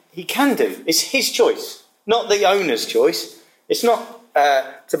 he can do. It's his choice, not the owner's choice. It's not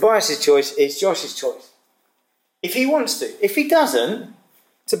Tobias's choice, it's Josh's choice. If he wants to. If he doesn't,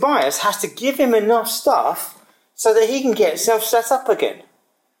 Tobias has to give him enough stuff so that he can get himself set up again.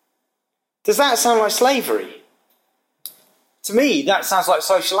 Does that sound like slavery? To me, that sounds like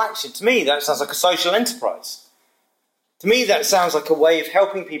social action. To me, that sounds like a social enterprise. To me, that sounds like a way of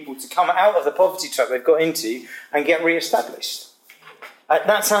helping people to come out of the poverty trap they've got into and get re-established.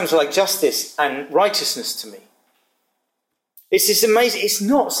 That sounds like justice and righteousness to me. It's just amazing. It's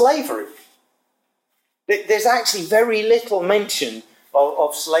not slavery. There's actually very little mention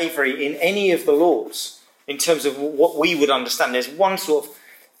of slavery in any of the laws in terms of what we would understand. There's one sort of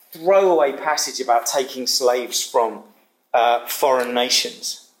throwaway passage about taking slaves from foreign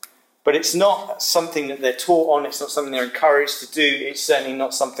nations. But it's not something that they're taught on. It's not something they're encouraged to do. It's certainly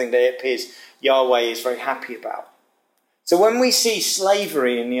not something that it appears Yahweh is very happy about. So when we see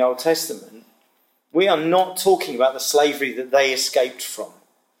slavery in the Old Testament, we are not talking about the slavery that they escaped from.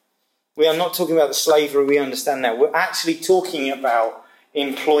 We are not talking about the slavery we understand now. We're actually talking about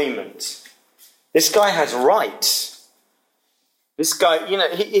employment. This guy has rights. This guy,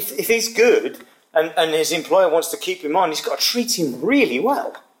 if he's good and his employer wants to keep him on, he's got to treat him really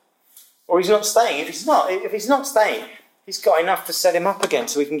well. Or he's not staying. If he's not staying, he's got enough to set him up again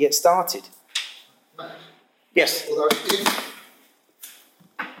so he can get started. Matt, Yes? although if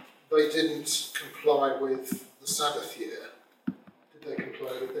they didn't comply with the Sabbath year, did they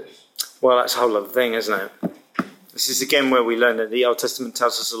comply with this? Well, that's a whole other thing, isn't it? This is again where we learn that the Old Testament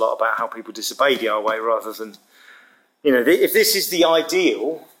tells us a lot about how people disobeyed Yahweh rather than, if this is the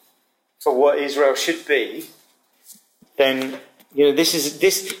ideal for what Israel should be, then,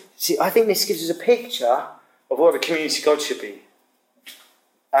 See, I think this gives us a picture of what the community of God should be.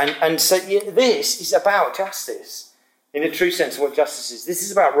 And so this is about justice in the true sense of what justice is. This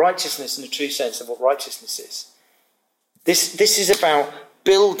is about righteousness in the true sense of what righteousness is. This is about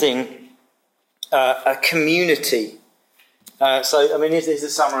building a community. Here's a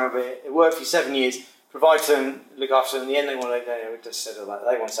summary of it. It worked for 7 years, provide for them, look after them. In the end, they want to, we just said all that.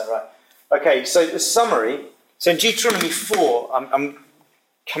 They want to say, right. Okay, so the summary. So in Deuteronomy 4, I'm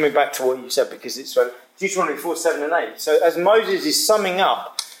coming back to what you said because it's Deuteronomy 4, 7 and 8. So as Moses is summing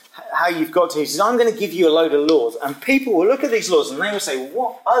up how you've got to, he says, I'm going to give you a load of laws. And people will look at these laws and they will say,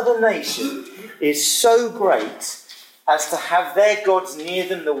 what other nation is so great as to have their gods near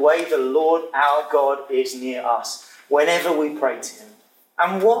them the way the Lord our God is near us whenever we pray to him?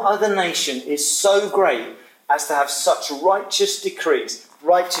 And what other nation is so great as to have such righteous decrees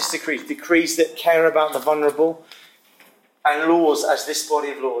that care about the vulnerable, and laws as this body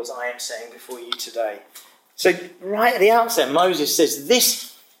of laws I am saying before you today. So right at the outset, Moses says,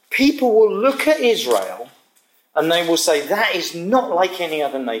 this people will look at Israel and they will say, that is not like any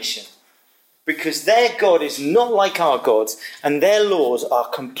other nation, because their God is not like our gods, and their laws are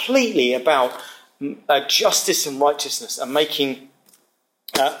completely about justice and righteousness and making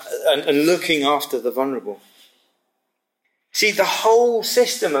and looking after the vulnerable. See, the whole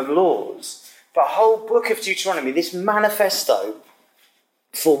system of laws, the whole book of Deuteronomy, this manifesto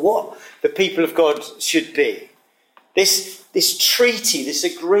for what the people of God should be, this treaty, this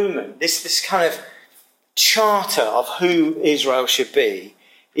agreement, this kind of charter of who Israel should be,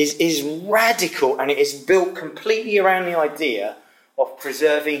 is radical, and it is built completely around the idea of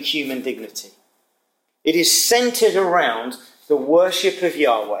preserving human dignity. It is centred around the worship of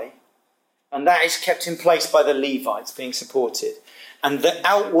Yahweh, and that is kept in place by the Levites being supported. And the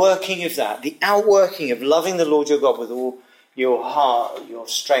outworking of that, the outworking of loving the Lord your God with all your heart, your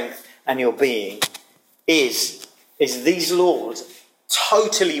strength, and your being, is these laws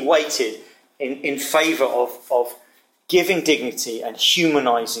totally weighted in favour of giving dignity and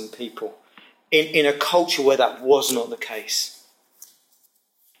humanising people in a culture where that was not the case.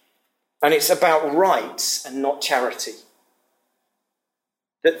 And it's about rights and not charity.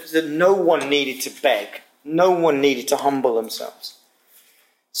 That no one needed to beg. No one needed to humble themselves.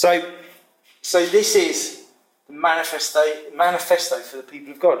 So this is the manifesto for the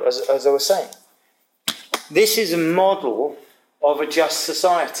people of God, as I was saying. This is a model of a just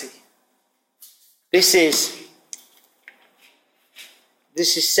society. This is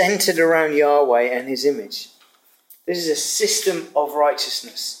centred around Yahweh and his image. This is a system of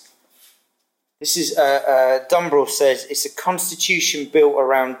righteousness. This is, Dumbrell says, it's a constitution built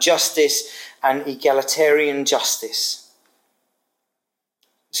around justice and egalitarian justice.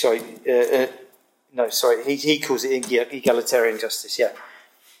 He calls it egalitarian justice, yeah.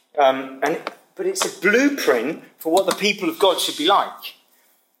 But it's a blueprint for what the people of God should be like.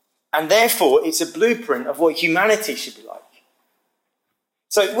 And therefore, it's a blueprint of what humanity should be like.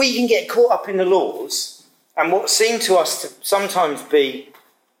 So we can get caught up in the laws, and what seem to us to sometimes be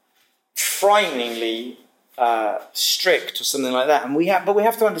frighteningly strict or something like that. But we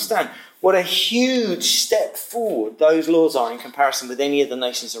have to understand what a huge step forward those laws are in comparison with any of the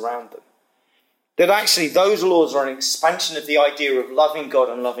nations around them. That actually those laws are an expansion of the idea of loving God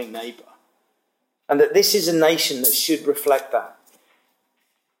and loving neighbour. And that this is a nation that should reflect that.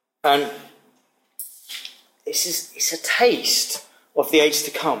 And it's a taste of the age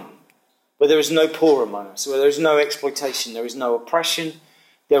to come, where there is no poor among us, where there is no exploitation, there is no oppression,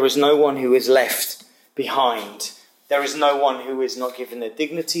 there is no one who is left behind. There is no one who is not given their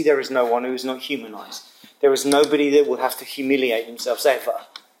dignity, there is no one who is not humanised. There is nobody that will have to humiliate themselves ever.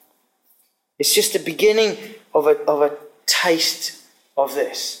 It's just the beginning of a taste of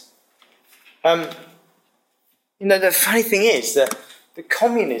this. The funny thing is that the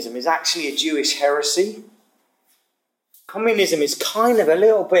communism is actually a Jewish heresy. Communism is kind of a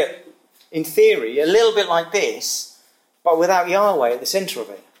little bit, in theory, a little bit like this, but without Yahweh at the centre of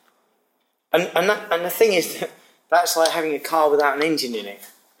it. And the thing is, that's like having a car without an engine in it.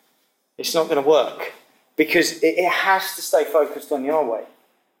 It's not going to work, because it has to stay focused on Yahweh.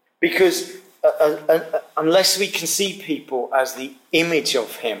 Because unless we can see people as the image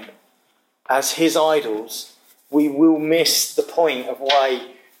of him, as his idols, we will miss the point of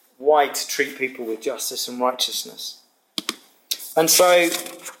why to treat people with justice and righteousness. And so,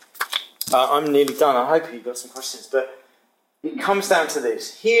 I'm nearly done. I hope you've got some questions. But it comes down to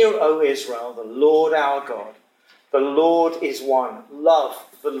this. Hear, O Israel, the Lord our God. The Lord is one. Love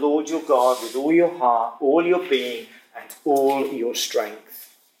the Lord your God with all your heart, all your being, and all your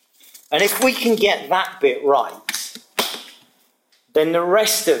strength. And if we can get that bit right, then the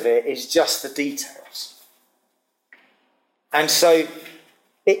rest of it is just the details. And so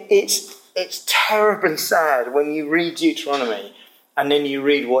it's terribly sad when you read Deuteronomy and then you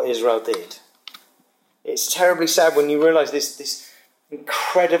read what Israel did. It's terribly sad when you realise this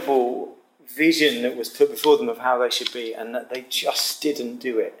incredible vision that was put before them of how they should be, and that they just didn't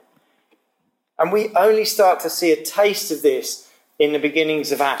do it. And we only start to see a taste of this in the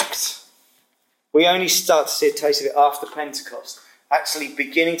beginnings of Acts. We only start to see a taste of it after Pentecost, actually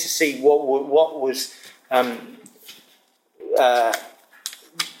beginning to see what was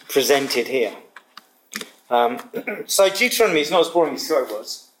presented here. So Deuteronomy is not as boring as you thought it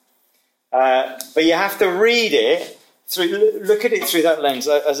was, but you have to read it through. Look at it through that lens,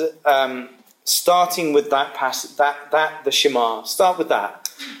 as starting with that passage, the Shema. Start with that,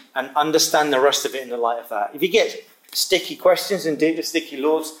 and understand the rest of it in the light of that. If you get sticky questions and sticky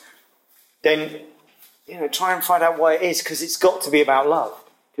laws, then try and find out why it is, because it's got to be about love.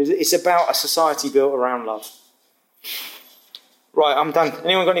 Because it's about a society built around love. Right, I'm done.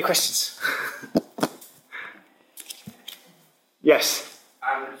 Anyone got any questions? Yes.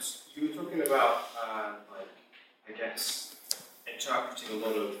 You were talking about, I guess, interpreting a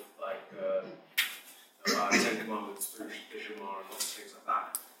lot of Ten Commandments through the Shema and lots of things like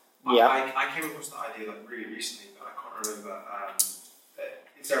that. Yeah. I came across the idea really recently, but I can't remember.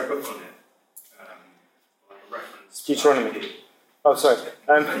 Is there a book on it? Like a reference? Deuteronomy. Oh, sorry.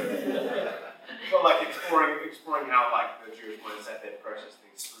 Well, exploring how the Jewish mindset they process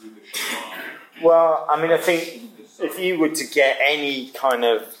things through the Shema. Well, I mean, I think if you were to get any kind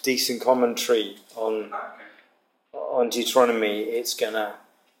of decent commentary on Deuteronomy, it's gonna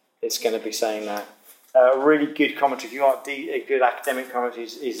be saying that. A really good commentary, if you want a good academic commentary,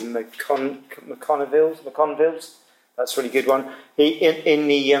 is McConville's. That's a really good one.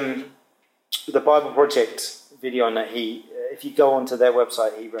 In the Bible Project video on that, if you go onto their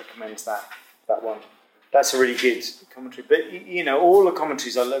website, he recommends that one. That's a really good commentary. But all the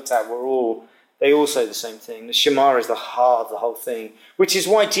commentaries I looked at they all say the same thing. The Shema is the heart of the whole thing, which is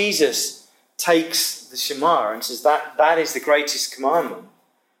why Jesus takes the Shema and says that is the greatest commandment.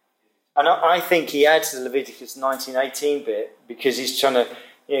 And I think he adds the Leviticus 19:18 bit because he's trying to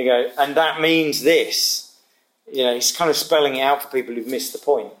go, and that means this. He's kind of spelling it out for people who've missed the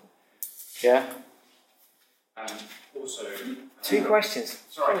point. Yeah. Also, 2 questions.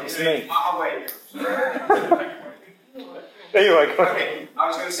 Sorry, it's me. I'll wait. Anyway, go on. Okay, I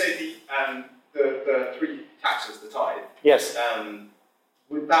was going to say the 3 taxes, the tithe. Yes.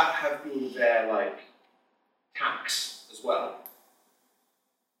 Would that have been their tax as well?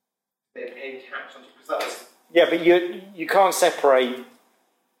 They paid tax on, because that was. Yeah, but you can't separate. You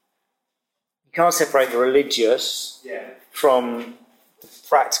can't separate the religious from the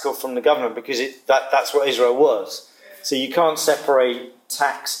practical from the government, because that's what Israel was. Yeah. So you can't separate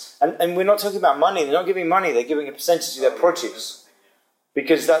tax, and we're not talking about money. They're not giving money; they're giving a percentage of their produce,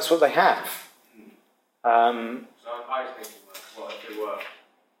 because that's what they have. So I was thinking, if they were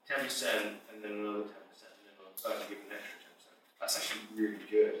 10% and then another 10% and then another 30%, give an extra 10%. That's actually really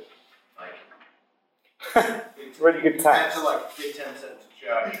good. Really good tax. To give 10% to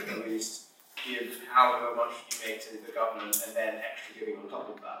church, at least give however much you make to the government, and then extra giving on top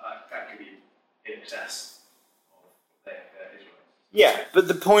of that. That could be in excess of their Israelites. Yeah, but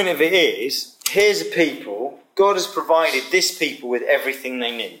the point of it is, here's a people, God has provided this people with everything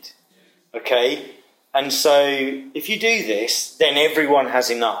they need. Okay? And so, if you do this, then everyone has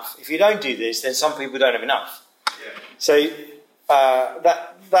enough. If you don't do this, then some people don't have enough. Yeah. So,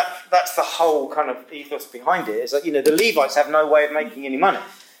 that's the whole kind of ethos behind it. Is that, the Levites have no way of making any money.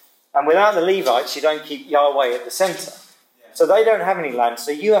 And without the Levites, you don't keep Yahweh at the centre. So they don't have any land,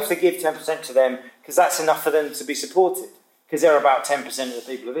 so you have to give 10% to them, because that's enough for them to be supported. Because they're about 10% of the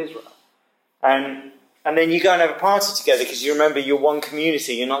people of Israel. And then you go and have a party together, because you remember you're one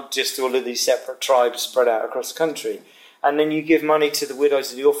community, you're not just all of these separate tribes spread out across the country. And then you give money to the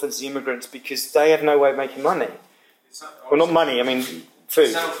widows, the orphans, the immigrants, because they have no way of making money. Well, not money, I mean food.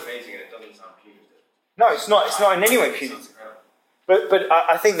 It sounds amazing and it doesn't sound punitive. No, it's not in any way punitive. But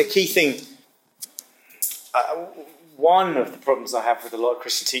I think the key thing, one of the problems I have with a lot of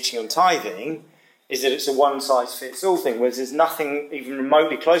Christian teaching on tithing is that it's a one-size-fits-all thing, whereas there's nothing even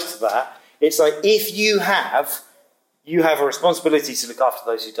remotely close to that. It's like, if you have a responsibility to look after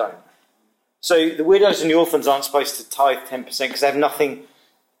those who don't. So the widows and the orphans aren't supposed to tithe 10% because they have nothing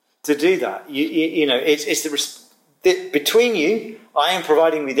to do that. It's between you, I am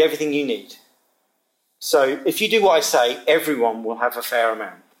providing with everything you need. So if you do what I say, everyone will have a fair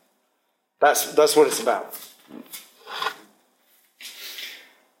amount. That's what it's about.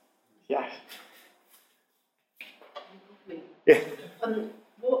 Yeah. Yeah.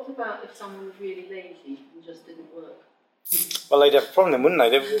 What about if someone was really lazy and just didn't work? Well, they'd have a problem, wouldn't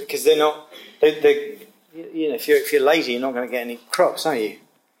they? Because they're not. If you're lazy, you're not going to get any crops, are you?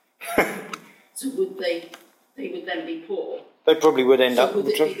 So would they would then be poor? They probably would end up. So would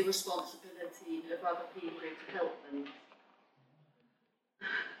it be the responsibility of other people to help them?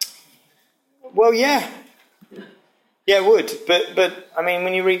 Well, yeah. Yeah, it would. But I mean,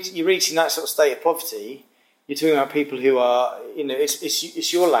 when you're reaching that sort of state of poverty, you're talking about people who are,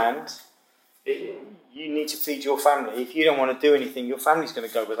 it's your land. You need to feed your family. If you don't want to do anything, your family's going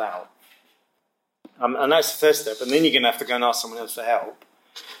to go without. And that's the first step. And then you're going to have to go and ask someone else for help.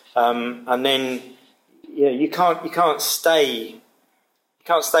 And then, you can't stay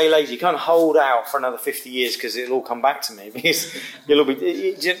lazy. You can't hold out for another 50 years because it'll all come back to me. Because you'll all be. Do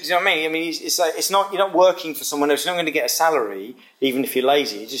you know what I mean? I mean, it's like you're not working for someone else. You're not going to get a salary even if you're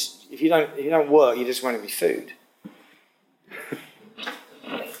lazy. If you don't work, you just won't have any food.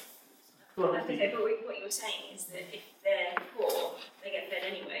 But what you were saying is that if they're poor, they get fed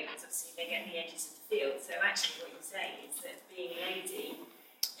anyway because obviously they get the edges of the field. So actually, what you're saying is that being lazy.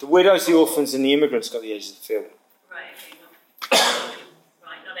 The widows, the orphans, and the immigrants got the edges of the field. Right. Okay.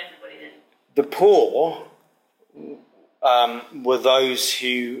 Not everybody then. The poor were those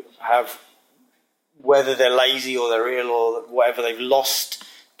who have, whether they're lazy or they're ill or whatever, they've lost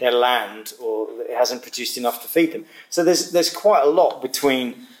their land or it hasn't produced enough to feed them. So there's quite a lot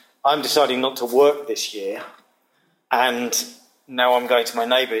between I'm deciding not to work this year and now I'm going to my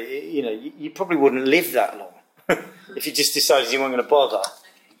neighbour. You probably wouldn't live that long if you just decided you weren't going to bother.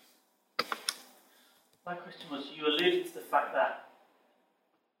 My question was, you alluded to the fact that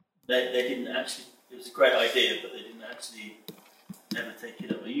they didn't actually, it was a great idea, but they didn't actually ever take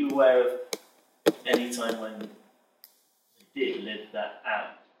it up. Are you aware of any time when they did live that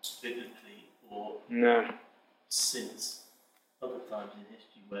out biblically, or No. since other times in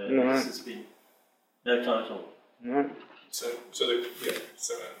history where this has been no time at all? No. So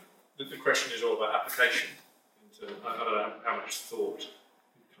the question is all about application. I don't know how much thought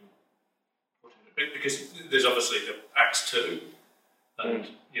you can put into it, because there's obviously the Acts 2, and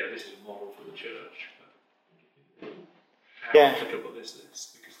this is a model for the church. How applicable is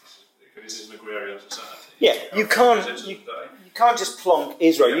this? Because this is an agrarian society. Yeah, you can't just plonk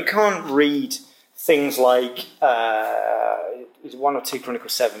Israel. Yeah. You can't read things like 1 or 2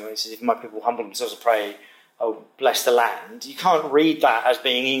 Chronicles 7, where it says, "If my people humble themselves and pray, oh, bless the land." You can't read that as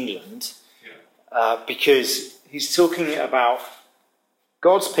being England, because he's talking about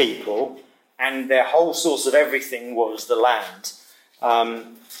God's people, and their whole source of everything was the land.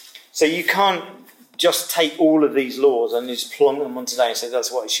 So you can't just take all of these laws and just plonk them on today and say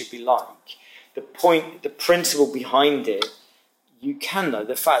that's what it should be like. The principle behind it, you can know.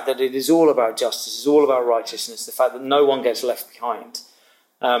 The fact that it is all about justice, it's all about righteousness, the fact that no one gets left behind.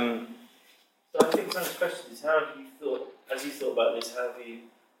 So I think one of the questions is, how have you thought, as you thought about this,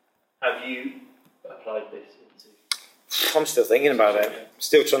 have you applied this into? I'm still thinking about it. I'm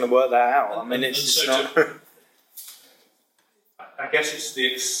still trying to work that out. I mean, it's just not. I guess it's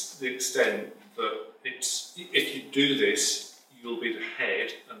the extent that it's, if you do this, you'll be the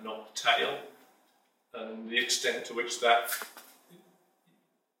head and not the tail, and the extent to which that.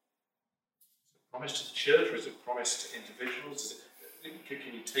 promise to the church, or is it a promise to individuals? Can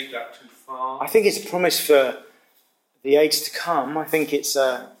you take that too far? I think it's a promise for the age to come. I think it's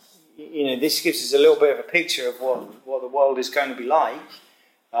this gives us a little bit of a picture of what the world is going to be like,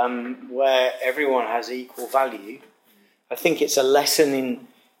 where everyone has equal value. I think it's a lesson in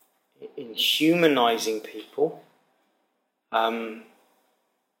humanising people,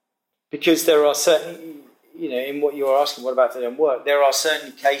 because there are certain, in what you are asking, what about they don't work? There are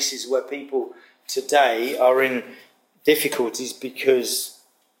certainly cases where people today are in difficulties because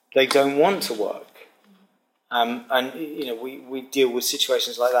they don't want to work. We deal with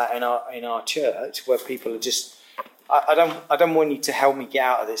situations like that in our church where people are just, I don't want you to help me get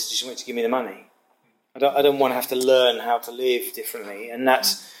out of this. I just want you to give me the money. I don't want to have to learn how to live differently, and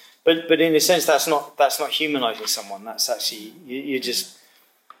that's, but in a sense that's not humanising someone. That's actually you just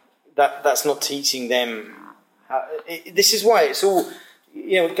that's not teaching them. This is why it's all,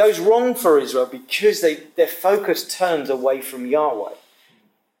 it goes wrong for Israel, because their focus turns away from Yahweh.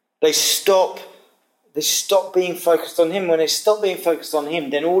 They stop being focused on Him. When they stop being focused on Him,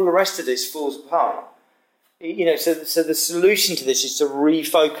 then all the rest of this falls apart. So the solution to this is to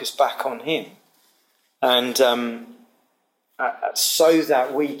refocus back on Him, and so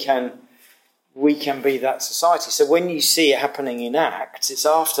that we can be that society. So when you see it happening in Acts, it's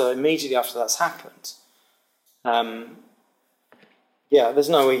immediately after that's happened. There's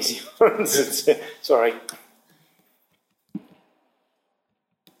no easy answer. Sorry.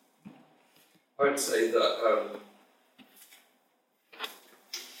 I would say that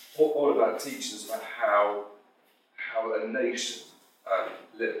all about teaches about how a nation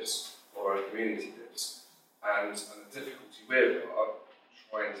lives, or a community lives, and the difficulty with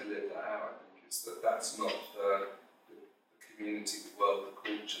trying to live that out, I think, is that's not the community, the world, the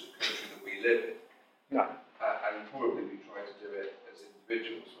culture, the country that we live in. No. And probably we try to do it as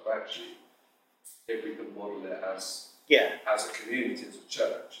individuals, but actually, if we can model it as a community, as a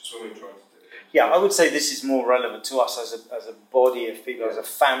church, it's when we try to do it. Yeah, I would say this is more relevant to us as a body of people, as a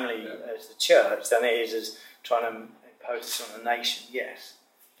family, as the church, than it is as trying to impose this on a nation. Yes,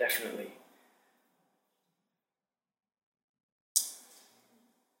 definitely.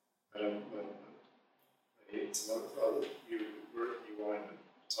 It's not you were in the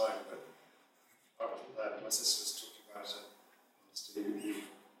time, but my sister was talking about in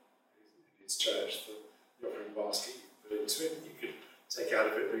his church, the offering basket you put into it, you could take out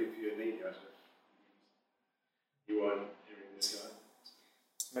of it if you need it. You weren't hearing this guy.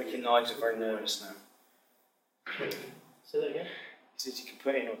 Making Nigel very nervous now. Say that again? He says you can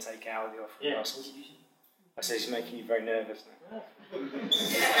put in or take out of the offering basket. I said he's making you very nervous now.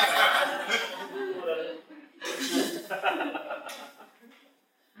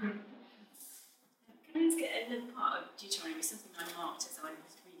 Can I just get another part of Deuteronomy, something I marked as I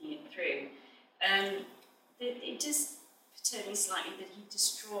was reading it through? It just perturbed me slightly that he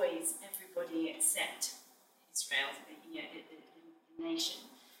destroys everybody except Israel, the nation.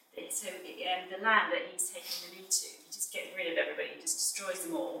 So the land that he's taking them into, he just gets rid of everybody, he just destroys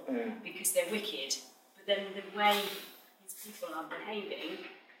them all because they're wicked. But then the way his people are behaving,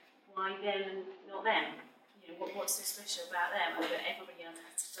 why them and not them? What's so special about them, or that everybody else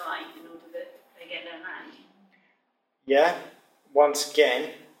has to die in order that they get their land? Yeah, once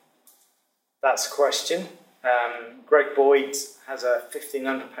again, that's a question. Greg Boyd has a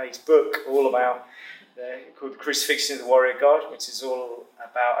 1,500-page book all about called Crucifixion of the Warrior God, which is all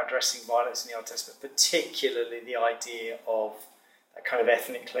about addressing violence in the Old Testament, particularly the idea of that kind of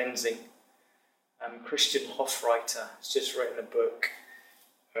ethnic cleansing. Christian Hofreiter has just written a book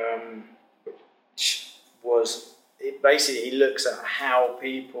which basically he looks at how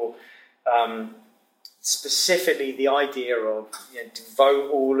people, specifically the idea of devote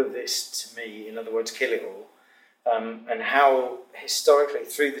all of this to me, in other words, kill it all, and how historically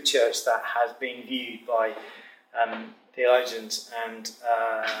through the church that has been viewed by theologians. And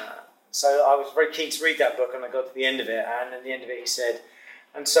so I was very keen to read that book, and I got to the end of it, and at the end of it he said,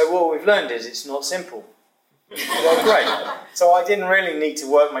 and so what we've learned is it's not simple. Well, great. So I didn't really need to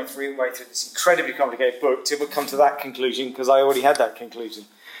work my way through this incredibly complicated book to come to that conclusion, because I already had that conclusion.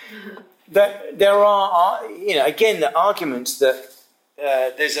 There are, again, the arguments that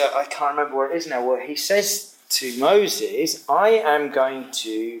I can't remember where it is now, where he says to Moses, I am going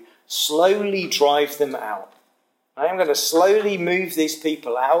to slowly drive them out. I am going to slowly move these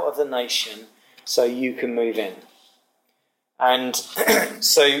people out of the nation so you can move in. And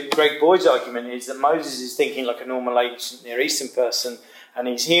so Greg Boyd's argument is that Moses is thinking like a normal ancient Near Eastern person, and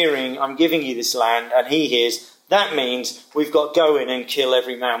he's hearing, I'm giving you this land, and he hears, that means we've got to go in and kill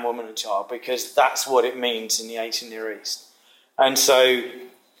every man, woman and child, because that's what it means in the ancient Near East. And so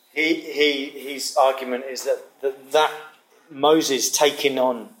his argument is that Moses taking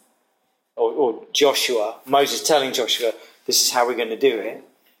on, or Joshua, Moses telling Joshua, this is how we're going to do it,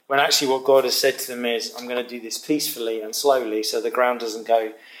 when actually what God has said to them is, I'm going to do this peacefully and slowly so the ground doesn't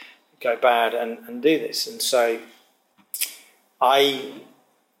go bad and do this. And so I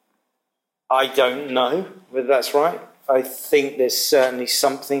don't know whether that's right. I think there's certainly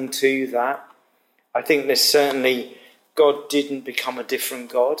something to that. I think there's certainly, God didn't become a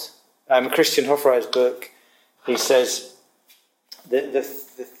different God. Christian Hofreiter's book, he says the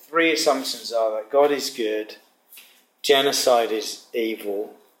three assumptions are that God is good, genocide is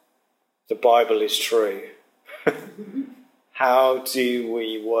evil, the Bible is true. How do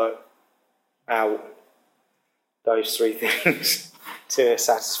we work out those three things to a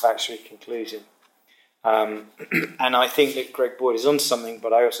satisfactory conclusion? And I think that Greg Boyd is onto something,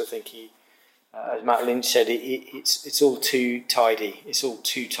 but I also think he, as Matt Lynch said, it's all too tidy. It's all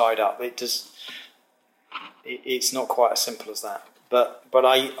too tied up. It's not quite as simple as that. But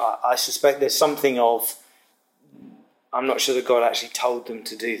I suspect there's something of, I'm not sure that God actually told them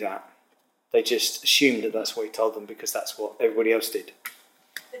to do that. They just assumed that that's what he told them because that's what everybody else did.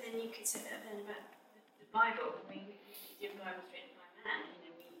 But then you could say that then about the Bible. I mean, the Bible's written by man.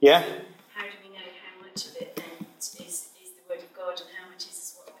 Yeah. How do we know how much of it then is the word of God and how much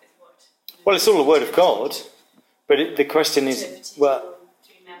is what? Well, it's all the word of God, but the question is, well,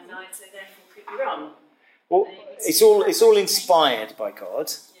 through man's eyes, so therefore could be wrong. Well, it's all inspired by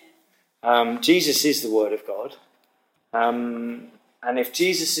God. Yeah. Jesus is the word of God. And if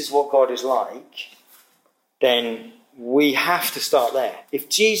Jesus is what God is like, then we have to start there. If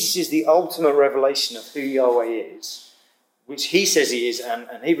Jesus is the ultimate revelation of who Yahweh is, which he says he is and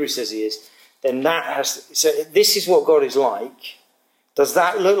Hebrews says he is, then that has to, so if this is what God is like. Does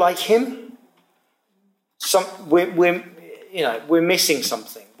that look like him? We're missing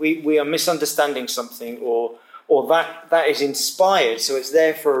something. We are misunderstanding something, or that is inspired, so it's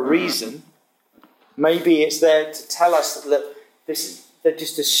there for a reason. Maybe it's there to tell us that they're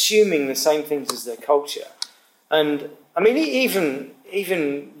just assuming the same things as their culture. And I mean,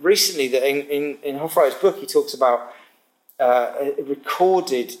 even recently, that in Hofreiter's book, he talks about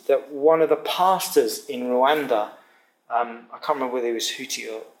recorded that one of the pastors in Rwanda, I can't remember whether he was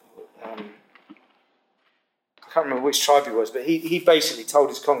Hutu or I can't remember which tribe he was, but he basically told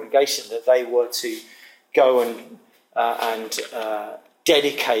his congregation that they were to go and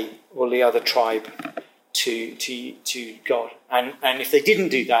dedicate all the other tribe to God, and if they didn't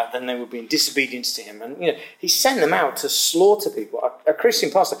do that, then they would be in disobedience to him. And he sent them out to slaughter people. A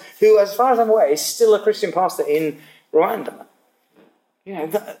Christian pastor, who, as far as I'm aware, is still a Christian pastor in Rwanda.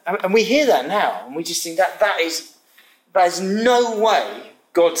 And we hear that now, and we just think that is no way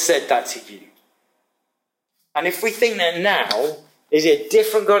God said that to you. And if we think that now, is it a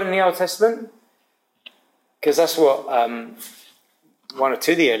different God in the Old Testament? Because that's what one or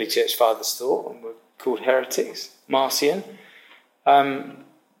two of the early church fathers thought, and were called heretics, Marcion.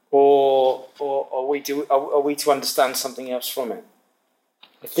 Or are we to understand something else from it?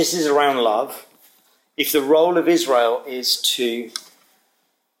 If this is around love, if the role of Israel is to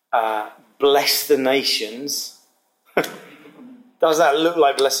bless the nations, does that look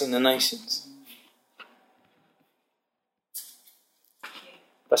like blessing the nations?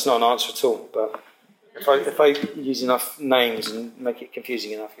 That's not an answer at all, but if I use enough names and make it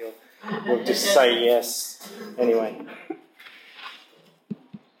confusing enough, we'll just say yes anyway.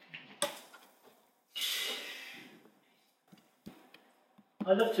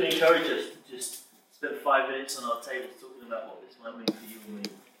 I'd love to encourage us to just spend 5 minutes on our tables talking about what this might mean for you and me.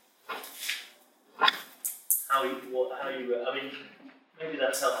 I mean, maybe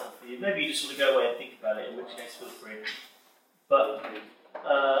that's helpful for you. Maybe you just want to go away and think about it, in which case feel free. But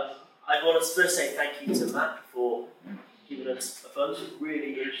I want to first say thank you to Matt for giving us a bunch of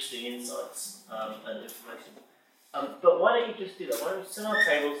really interesting insights and information. But why don't you just do that? Why don't we sit on our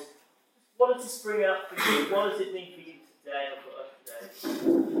tables? What does this bring out for you? What does it mean for you today or for us today?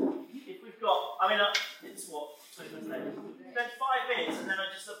 If we've got, it's what? Christmas Day. Spend 5 minutes and then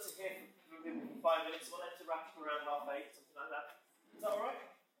I'd just love to hear from people for 5 minutes. We'll have to wrap up around 8:30, something like that. Is that alright?